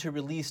plan to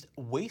release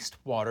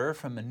wastewater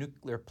from a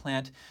nuclear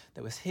plant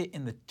that was hit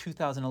in the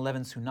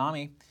 2011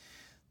 tsunami.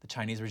 The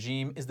Chinese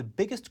regime is the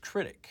biggest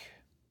critic.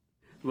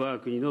 We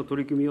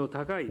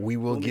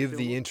will give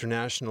the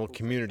international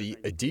community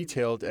a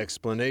detailed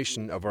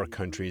explanation of our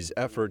country's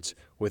efforts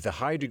with a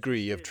high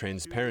degree of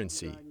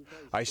transparency.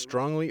 I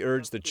strongly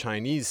urge the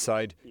Chinese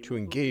side to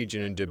engage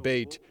in a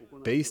debate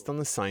based on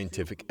the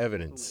scientific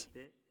evidence.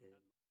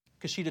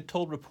 Kishida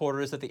told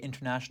reporters that the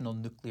International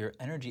Nuclear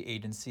Energy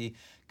Agency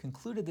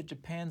concluded that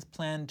Japan's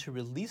plan to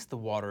release the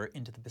water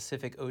into the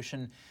Pacific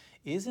Ocean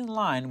is in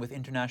line with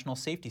international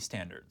safety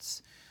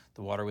standards.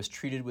 The water was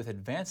treated with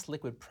advanced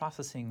liquid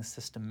processing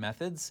system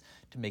methods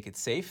to make it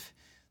safe.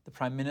 The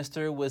Prime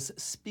Minister was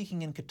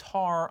speaking in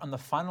Qatar on the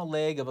final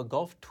leg of a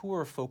Gulf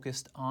tour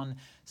focused on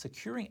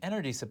securing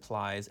energy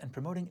supplies and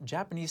promoting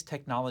Japanese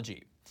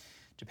technology.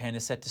 Japan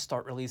is set to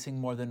start releasing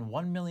more than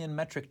 1 million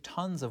metric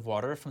tons of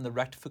water from the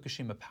wrecked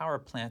Fukushima power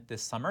plant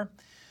this summer.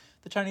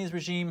 The Chinese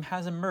regime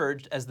has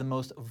emerged as the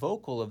most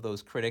vocal of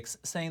those critics,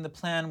 saying the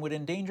plan would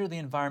endanger the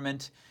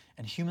environment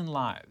and human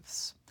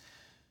lives.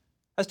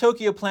 As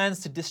Tokyo plans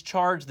to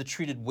discharge the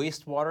treated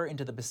wastewater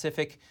into the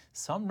Pacific,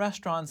 some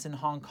restaurants in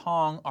Hong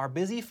Kong are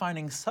busy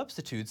finding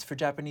substitutes for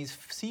Japanese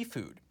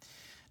seafood.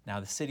 Now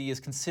the city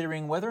is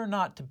considering whether or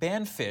not to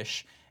ban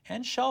fish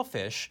and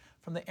shellfish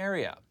from the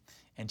area.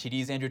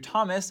 NTD's Andrew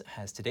Thomas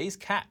has today's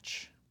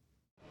catch.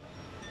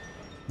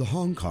 The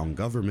Hong Kong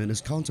government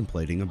is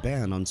contemplating a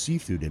ban on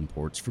seafood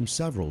imports from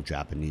several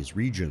Japanese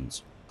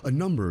regions. A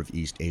number of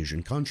East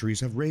Asian countries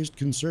have raised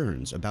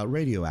concerns about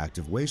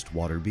radioactive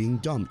wastewater being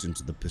dumped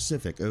into the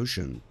Pacific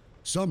Ocean.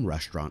 Some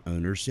restaurant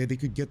owners say they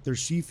could get their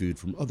seafood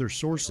from other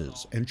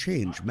sources and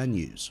change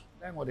menus.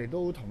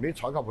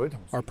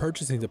 Our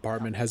purchasing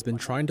department has been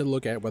trying to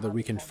look at whether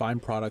we can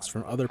find products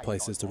from other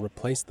places to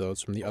replace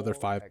those from the other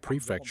 5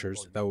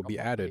 prefectures that will be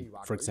added,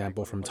 for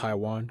example from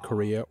Taiwan,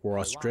 Korea, or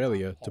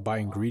Australia, to buy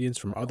ingredients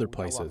from other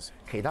places.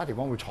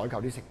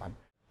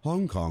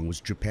 Hong Kong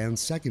was Japan's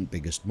second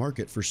biggest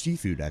market for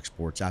seafood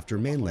exports after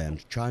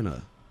mainland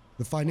China.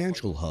 The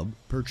financial hub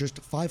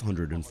purchased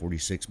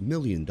 $546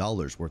 million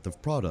worth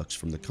of products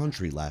from the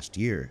country last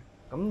year.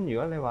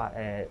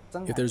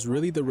 If there's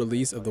really the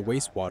release of the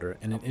wastewater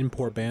and an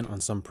import ban on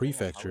some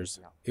prefectures,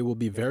 it will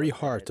be very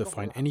hard to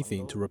find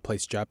anything to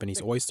replace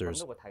Japanese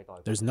oysters.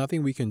 There's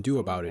nothing we can do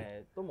about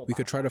it. We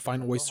could try to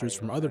find oysters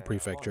from other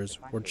prefectures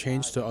or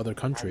change to other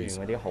countries.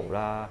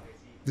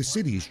 The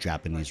city's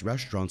Japanese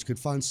restaurants could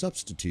find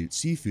substitute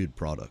seafood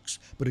products,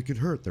 but it could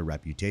hurt their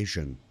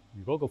reputation.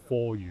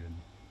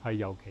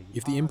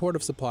 If the import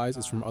of supplies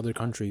is from other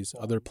countries,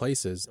 other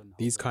places,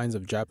 these kinds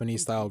of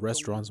Japanese-style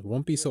restaurants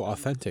won't be so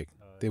authentic.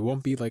 They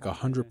won't be like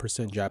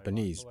 100%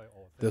 Japanese.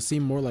 They'll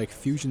seem more like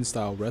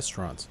fusion-style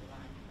restaurants.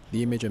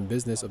 The image and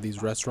business of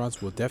these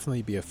restaurants will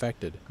definitely be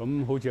affected.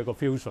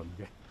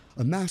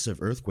 A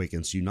massive earthquake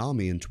and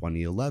tsunami in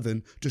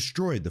 2011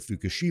 destroyed the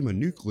Fukushima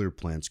nuclear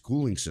plant's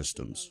cooling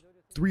systems.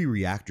 3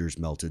 reactors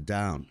melted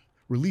down,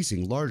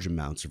 releasing large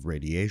amounts of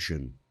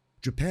radiation.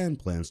 Japan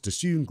plans to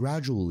soon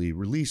gradually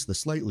release the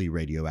slightly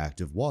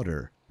radioactive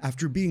water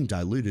after being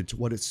diluted to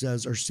what it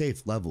says are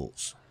safe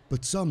levels.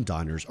 But some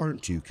diners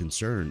aren't too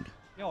concerned.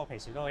 I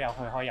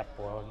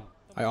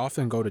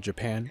often go to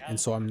Japan, and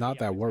so I'm not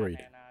that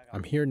worried.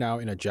 I'm here now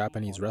in a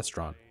Japanese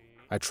restaurant.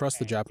 I trust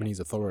the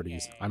Japanese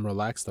authorities. I'm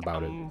relaxed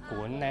about it.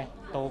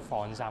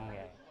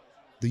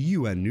 The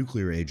UN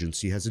nuclear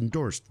agency has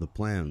endorsed the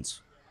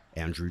plans.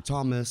 Andrew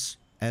Thomas,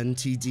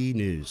 NTD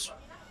News.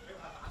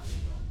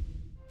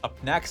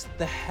 Up next,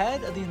 the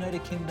head of the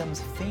United Kingdom's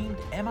famed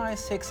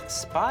MI6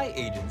 spy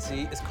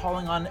agency is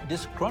calling on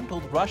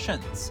disgruntled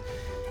Russians.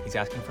 He's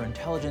asking for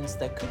intelligence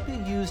that could be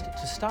used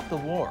to stop the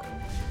war.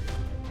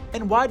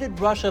 And why did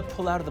Russia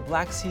pull out of the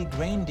Black Sea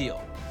grain deal?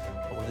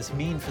 What will this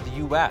mean for the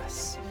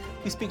U.S.?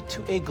 We speak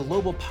to a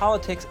global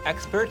politics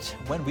expert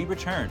when we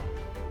return.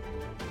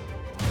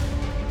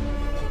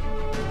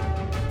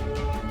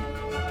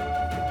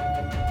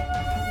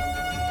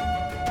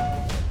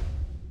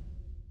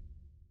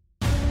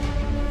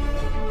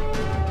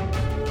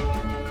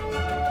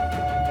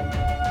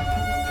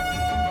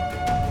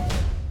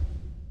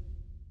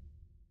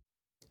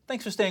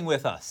 Thanks for staying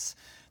with us.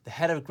 The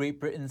head of Great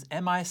Britain's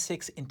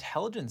MI6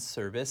 intelligence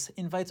service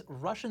invites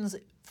Russians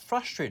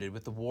frustrated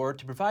with the war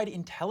to provide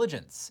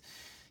intelligence.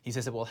 He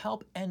says it will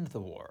help end the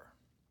war.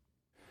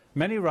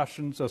 Many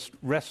Russians are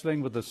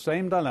wrestling with the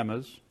same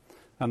dilemmas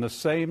and the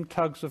same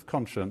tugs of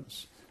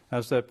conscience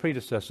as their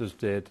predecessors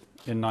did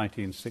in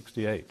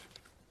 1968.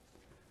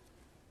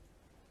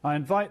 I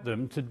invite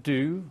them to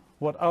do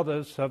what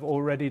others have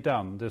already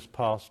done this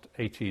past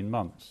 18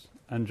 months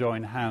and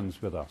join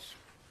hands with us.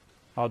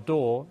 Our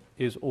door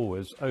is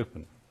always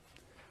open.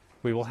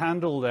 We will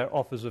handle their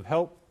offers of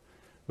help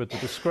with the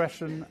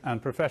discretion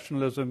and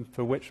professionalism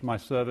for which my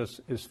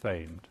service is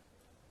famed.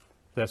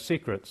 Their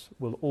secrets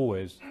will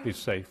always be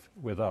safe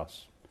with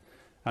us.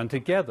 And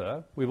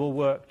together we will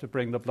work to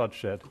bring the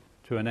bloodshed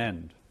to an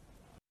end.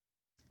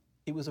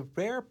 It was a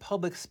rare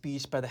public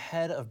speech by the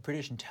head of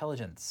British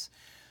intelligence.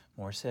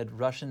 Moore said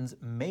Russians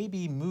may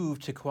be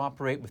moved to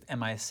cooperate with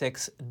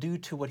MI6 due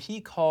to what he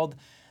called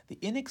the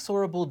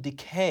inexorable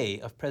decay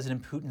of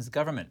President Putin's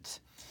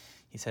government.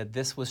 He said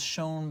this was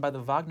shown by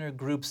the Wagner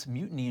Group's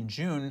mutiny in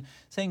June,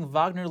 saying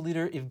Wagner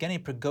leader Yevgeny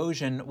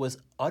Prigozhin was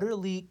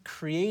utterly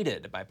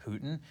created by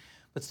Putin,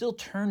 but still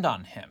turned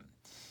on him.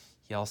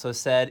 He also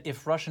said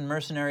if Russian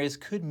mercenaries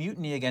could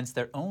mutiny against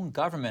their own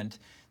government,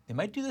 they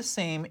might do the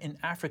same in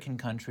African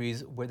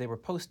countries where they were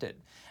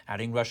posted,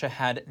 adding Russia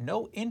had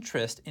no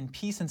interest in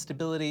peace and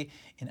stability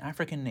in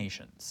African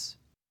nations.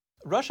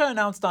 Russia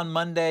announced on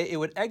Monday it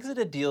would exit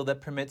a deal that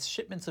permits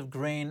shipments of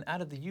grain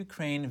out of the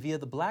Ukraine via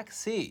the Black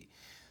Sea.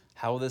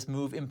 How will this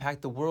move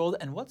impact the world,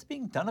 and what's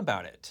being done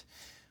about it?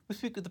 We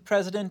speak with the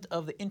president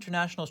of the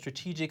International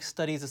Strategic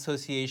Studies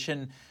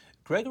Association,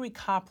 Gregory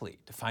Copley,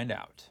 to find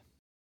out.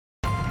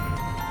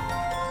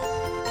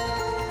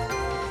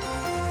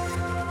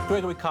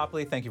 Gregory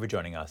Copley, thank you for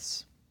joining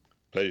us.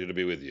 Pleasure to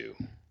be with you.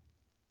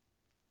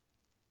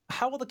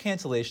 How will the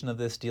cancellation of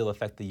this deal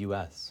affect the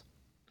U.S.?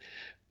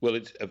 Well,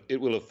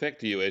 it will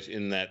affect the U.S.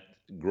 in that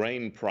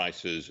grain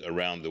prices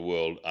around the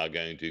world are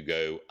going to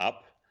go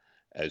up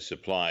as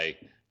supply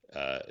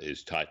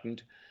is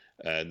tightened.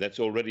 That's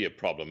already a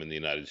problem in the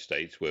United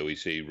States, where we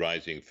see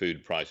rising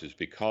food prices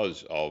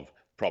because of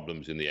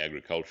problems in the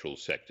agricultural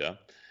sector.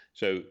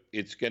 So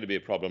it's going to be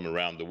a problem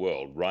around the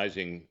world.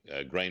 Rising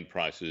grain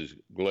prices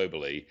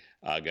globally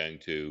are going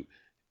to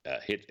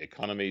hit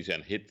economies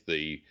and hit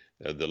the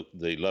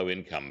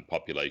low-income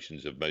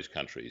populations of most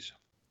countries.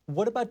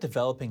 What about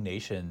developing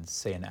nations,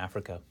 say in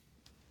Africa?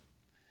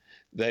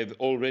 They've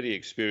already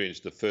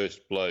experienced the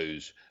first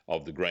blows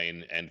of the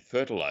grain and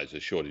fertilizer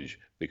shortage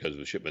because of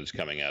the shipments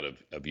coming out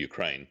of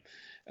Ukraine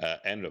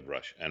and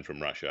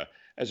from Russia.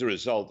 As a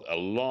result, a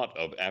lot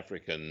of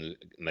African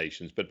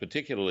nations, but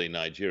particularly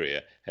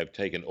Nigeria, have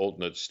taken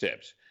alternate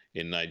steps.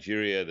 In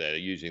Nigeria, they're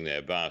using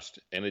their vast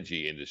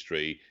energy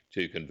industry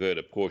to convert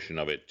a portion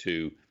of it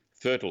to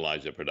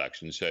fertilizer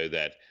production so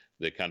that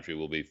the country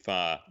will be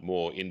far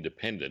more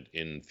independent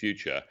in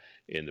future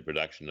in the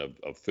production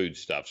of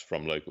foodstuffs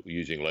from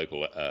using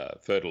local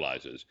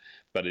fertilizers.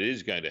 But it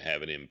is going to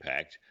have an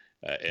impact,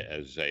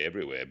 as I say,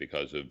 everywhere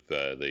because of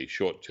the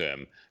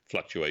short-term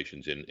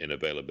fluctuations in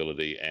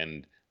availability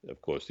and,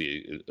 of course,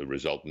 the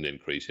resultant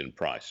increase in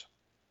price.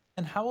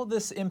 And how will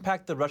this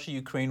impact the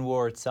Russia-Ukraine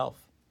war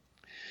itself?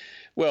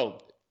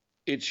 Well,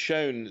 it's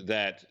shown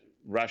that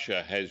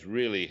Russia has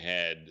really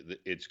had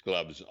its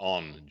gloves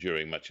on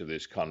during much of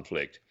this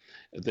conflict.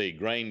 The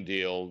grain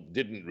deal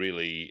didn't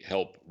really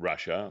help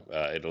Russia.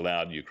 It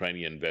allowed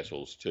Ukrainian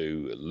vessels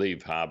to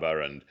leave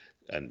harbor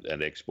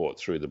and export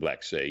through the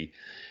Black Sea.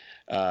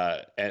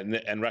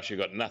 And Russia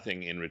got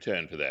nothing in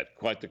return for that.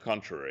 Quite the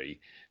contrary.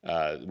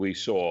 We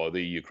saw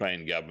the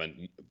Ukraine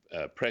government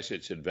press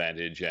its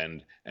advantage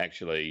and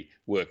actually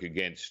work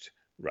against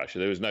Russia.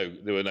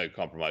 There were no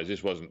compromise.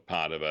 This wasn't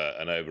part of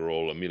an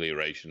overall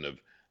amelioration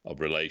of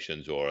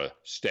relations or a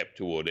step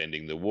toward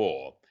ending the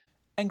war.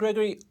 And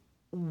Gregory,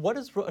 what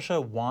does Russia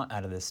want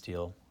out of this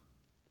deal?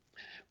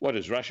 What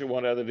does Russia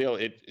want out of the deal?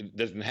 It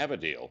doesn't have a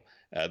deal.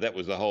 That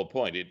was the whole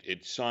point.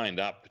 It signed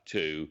up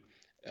to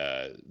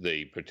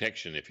the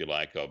protection, if you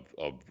like,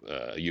 of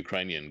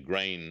Ukrainian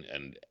grain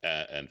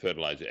and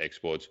fertilizer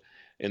exports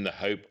in the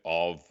hope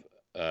of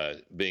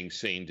being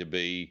seen to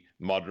be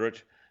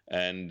moderate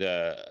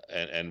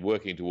and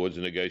working towards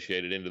a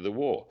negotiated end of the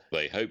war.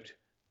 They hoped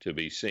to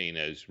be seen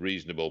as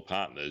reasonable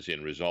partners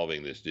in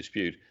resolving this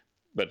dispute,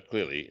 but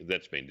clearly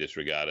that's been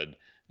disregarded.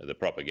 The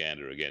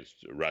propaganda against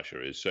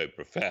Russia is so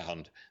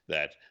profound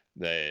that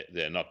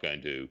they're not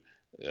going to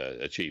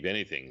achieve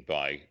anything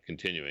by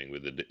continuing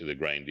with the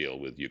grain deal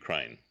with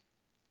Ukraine.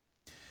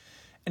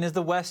 And is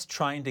the West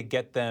trying to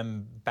get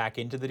them back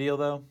into the deal,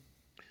 though?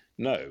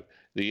 No.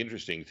 The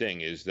interesting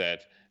thing is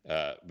that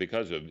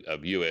because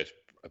of U.S.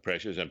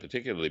 pressures, and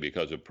particularly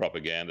because of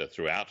propaganda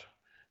throughout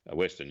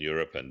Western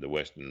Europe and the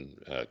Western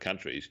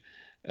countries,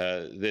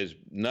 there's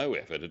no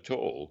effort at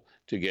all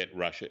to get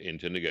Russia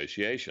into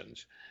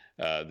negotiations.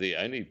 The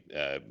only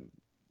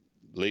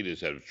leaders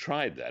that have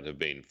tried that have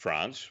been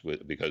France,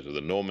 because of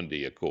the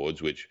Normandy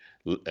Accords, which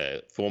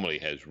formally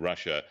has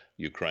Russia,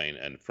 Ukraine,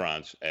 and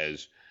France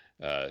as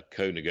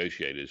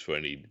co-negotiators for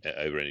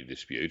over any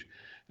dispute,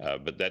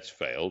 but that's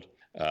failed.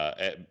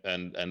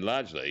 And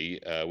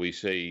largely, we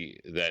see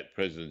that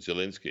President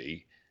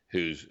Zelensky,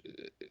 who's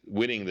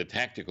winning the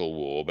tactical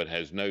war but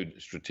has no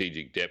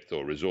strategic depth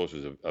or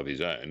resources of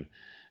his own,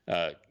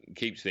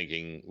 keeps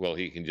thinking, well,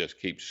 he can just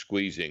keep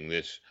squeezing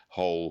this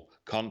whole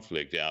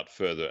conflict out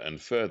further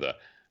and further,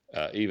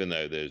 even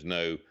though there's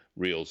no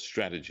real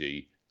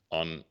strategy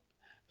on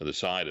the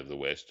side of the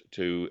West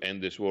to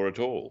end this war at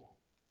all.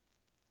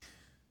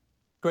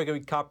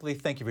 Gregory Copley,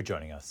 thank you for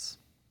joining us.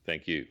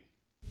 Thank you.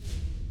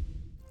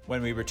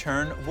 When we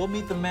return, we'll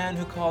meet the man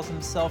who calls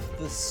himself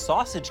the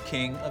Sausage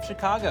King of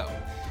Chicago.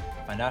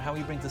 Find out how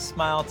he brings a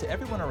smile to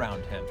everyone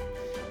around him.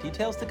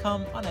 Details to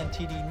come on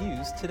NTD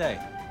News Today.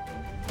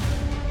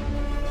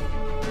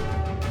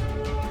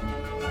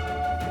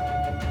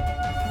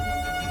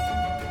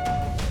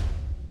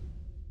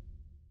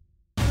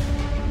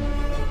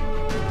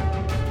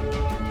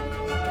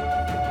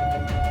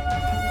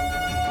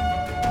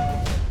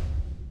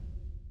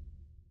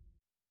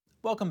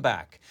 Welcome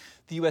back.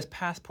 The U.S.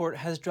 passport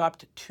has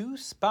dropped 2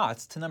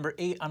 spots to number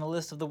 8 on a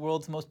list of the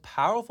world's most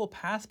powerful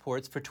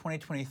passports for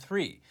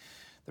 2023.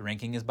 The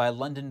ranking is by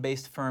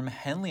London-based firm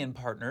Henley &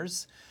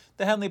 Partners.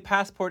 The Henley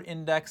Passport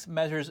Index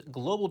measures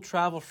global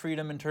travel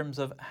freedom in terms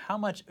of how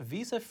much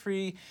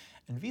visa-free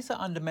and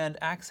visa-on-demand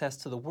access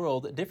to the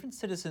world different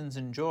citizens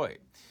enjoy.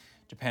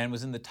 Japan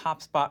was in the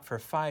top spot for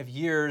 5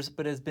 years,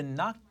 but has been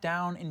knocked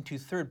down into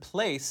 3rd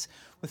place,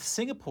 with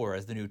Singapore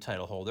as the new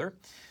title holder.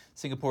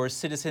 Singapore's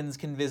citizens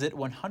can visit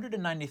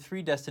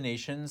 193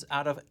 destinations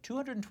out of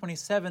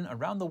 227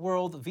 around the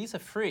world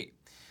visa-free.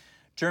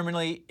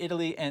 Germany,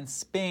 Italy, and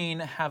Spain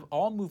have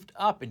all moved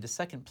up into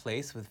second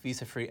place with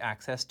visa-free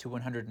access to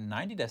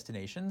 190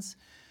 destinations.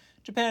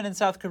 Japan and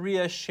South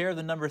Korea share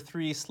the number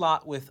 3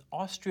 slot with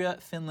Austria,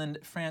 Finland,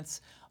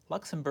 France,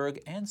 Luxembourg,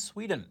 and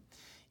Sweden,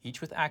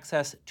 each with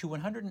access to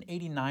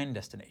 189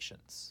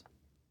 destinations.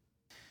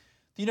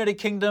 The United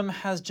Kingdom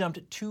has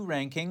jumped 2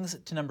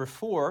 rankings to number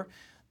 4.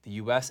 The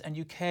US and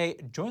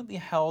UK jointly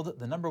held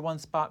the number 1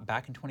 spot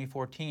back in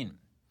 2014.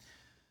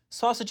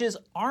 Sausages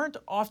aren't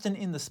often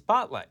in the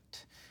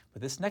spotlight,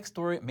 but this next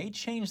story may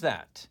change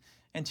that.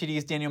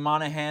 NTD's Daniel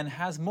Monahan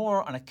has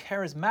more on a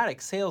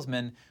charismatic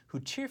salesman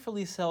who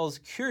cheerfully sells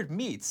cured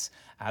meats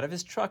out of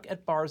his truck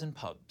at bars and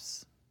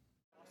pubs.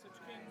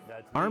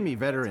 Army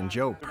veteran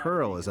Joe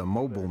Pearl is a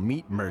mobile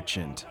meat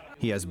merchant.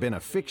 He has been a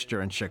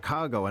fixture in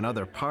Chicago and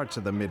other parts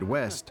of the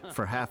Midwest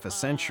for half a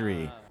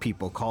century.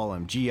 People call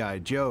him G.I.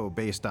 Joe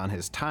based on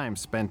his time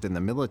spent in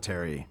the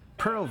military.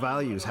 Pearl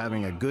values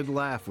having a good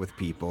laugh with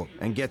people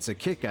and gets a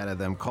kick out of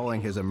them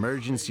calling his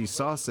emergency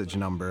sausage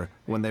number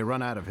when they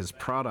run out of his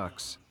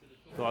products.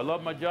 So I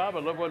love my job, I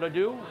love what I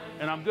do,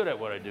 and I'm good at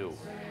what I do.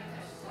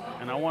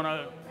 And I want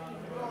to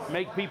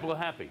make people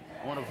happy.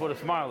 I want to put a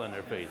smile on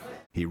their face.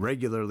 He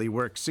regularly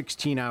works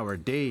 16-hour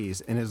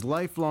days in his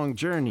lifelong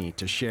journey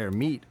to share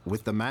meat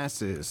with the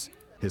masses.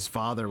 His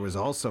father was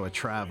also a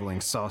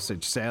traveling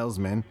sausage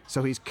salesman,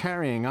 so he's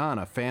carrying on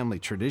a family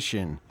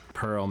tradition.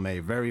 Pearl may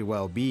very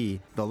well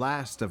be the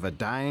last of a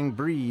dying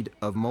breed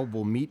of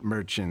mobile meat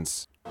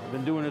merchants. I've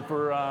been doing it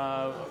for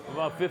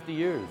about 50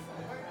 years.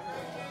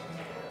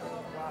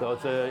 So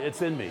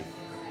it's in me.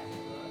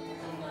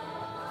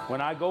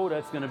 When I go,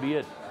 that's going to be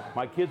it.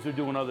 My kids are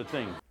doing other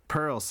things.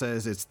 Pearl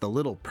says it's the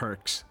little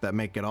perks that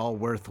make it all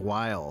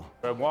worthwhile.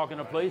 I'd walk in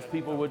a place,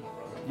 people would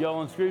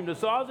yell and scream, "The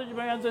sausage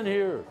man's in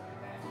here."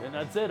 And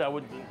that's it. I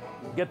would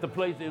get the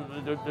place,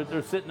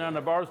 they're sitting on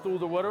the bar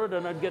stools or whatever,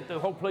 then I'd get the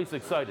whole place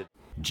excited.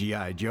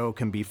 G.I. Joe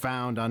can be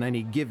found on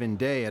any given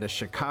day at a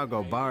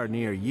Chicago bar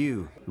near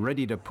you,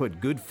 ready to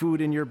put good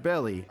food in your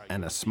belly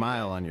and a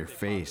smile on your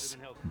face.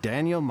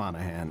 Daniel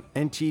Monahan,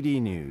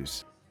 NTD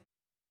News.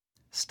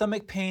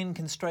 Stomach pain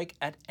can strike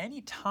at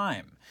any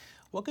time.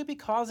 What could be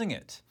causing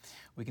it?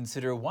 We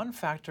consider one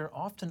factor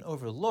often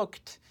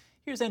overlooked.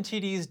 Here's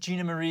NTD's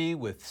Gina Marie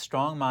with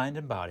Strong Mind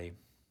and Body.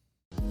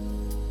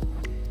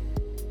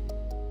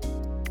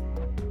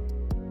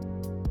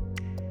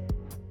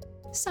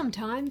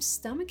 Sometimes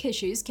stomach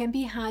issues can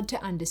be hard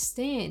to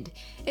understand.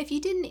 If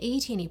you didn't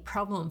eat any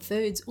problem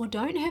foods or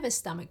don't have a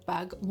stomach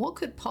bug, what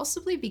could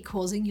possibly be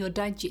causing your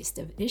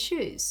digestive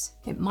issues?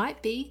 It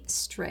might be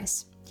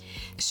stress.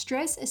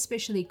 Stress,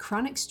 especially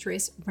chronic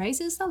stress,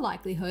 raises the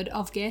likelihood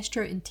of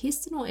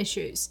gastrointestinal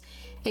issues.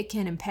 It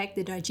can impact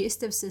the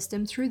digestive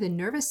system through the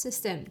nervous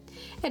system.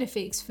 It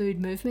affects food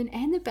movement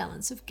and the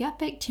balance of gut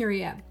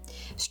bacteria.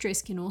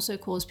 Stress can also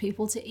cause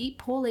people to eat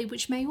poorly,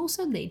 which may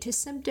also lead to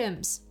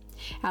symptoms.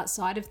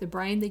 Outside of the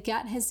brain, the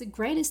gut has the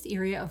greatest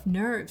area of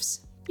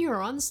nerves.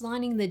 Neurons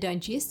lining the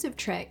digestive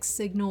tract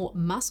signal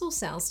muscle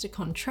cells to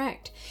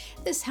contract.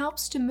 This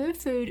helps to move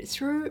food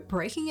through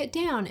breaking it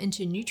down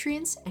into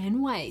nutrients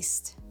and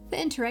waste.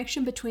 The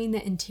interaction between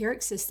the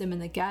enteric system in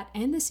the gut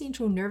and the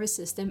central nervous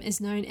system is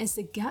known as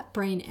the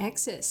gut-brain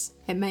axis.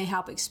 It may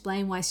help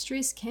explain why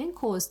stress can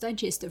cause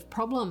digestive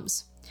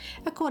problems.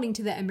 According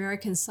to the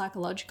American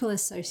Psychological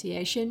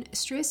Association,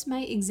 stress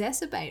may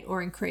exacerbate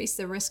or increase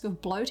the risk of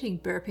bloating,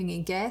 burping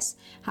and gas,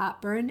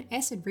 heartburn,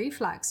 acid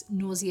reflux,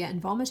 nausea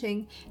and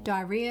vomiting,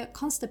 diarrhea,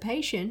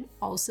 constipation,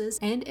 ulcers,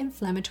 and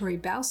inflammatory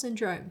bowel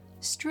syndrome.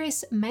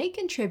 Stress may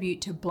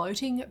contribute to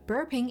bloating,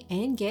 burping,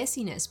 and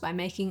gassiness by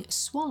making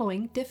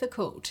swallowing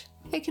difficult.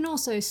 It can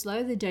also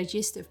slow the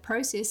digestive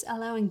process,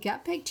 allowing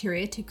gut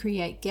bacteria to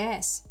create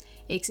gas.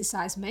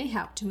 Exercise may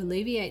help to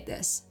alleviate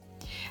this.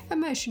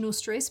 Emotional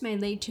stress may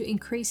lead to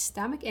increased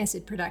stomach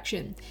acid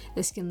production.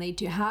 This can lead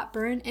to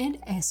heartburn and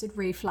acid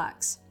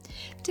reflux.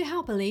 To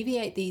help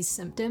alleviate these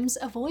symptoms,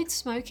 avoid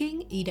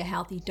smoking, eat a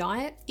healthy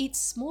diet, eat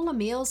smaller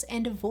meals,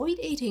 and avoid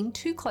eating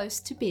too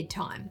close to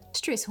bedtime.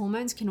 Stress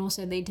hormones can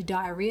also lead to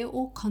diarrhea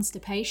or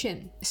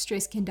constipation.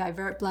 Stress can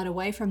divert blood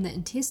away from the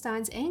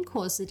intestines and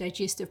cause the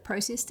digestive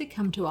process to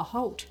come to a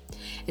halt.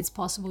 It's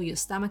possible your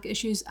stomach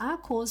issues are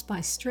caused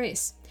by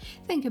stress.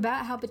 Think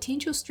about how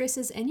potential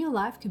stresses in your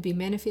life could be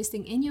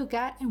manifesting in your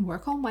gut and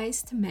work on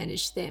ways to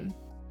manage them.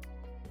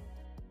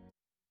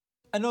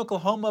 An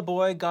Oklahoma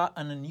boy got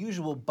an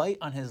unusual bite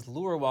on his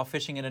lure while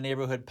fishing in a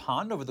neighborhood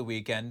pond over the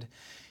weekend.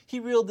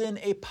 He reeled in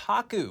a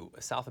pacu,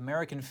 a South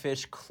American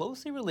fish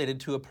closely related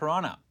to a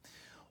piranha.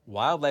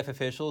 Wildlife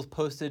officials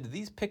posted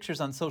these pictures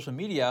on social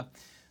media.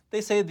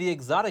 They say the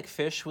exotic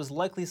fish was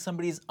likely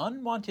somebody's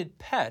unwanted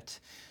pet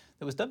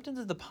that was dumped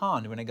into the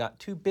pond when it got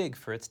too big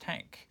for its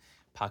tank.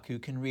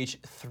 Pacu can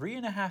reach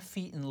 3.5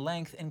 feet in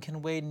length and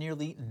can weigh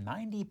nearly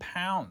 90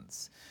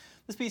 pounds.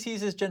 The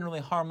species is generally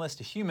harmless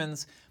to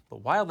humans,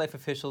 but wildlife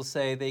officials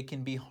say they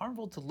can be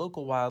harmful to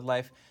local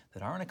wildlife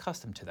that aren't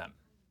accustomed to them.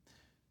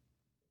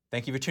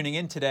 Thank you for tuning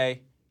in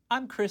today.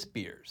 I'm Chris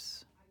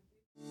Beers.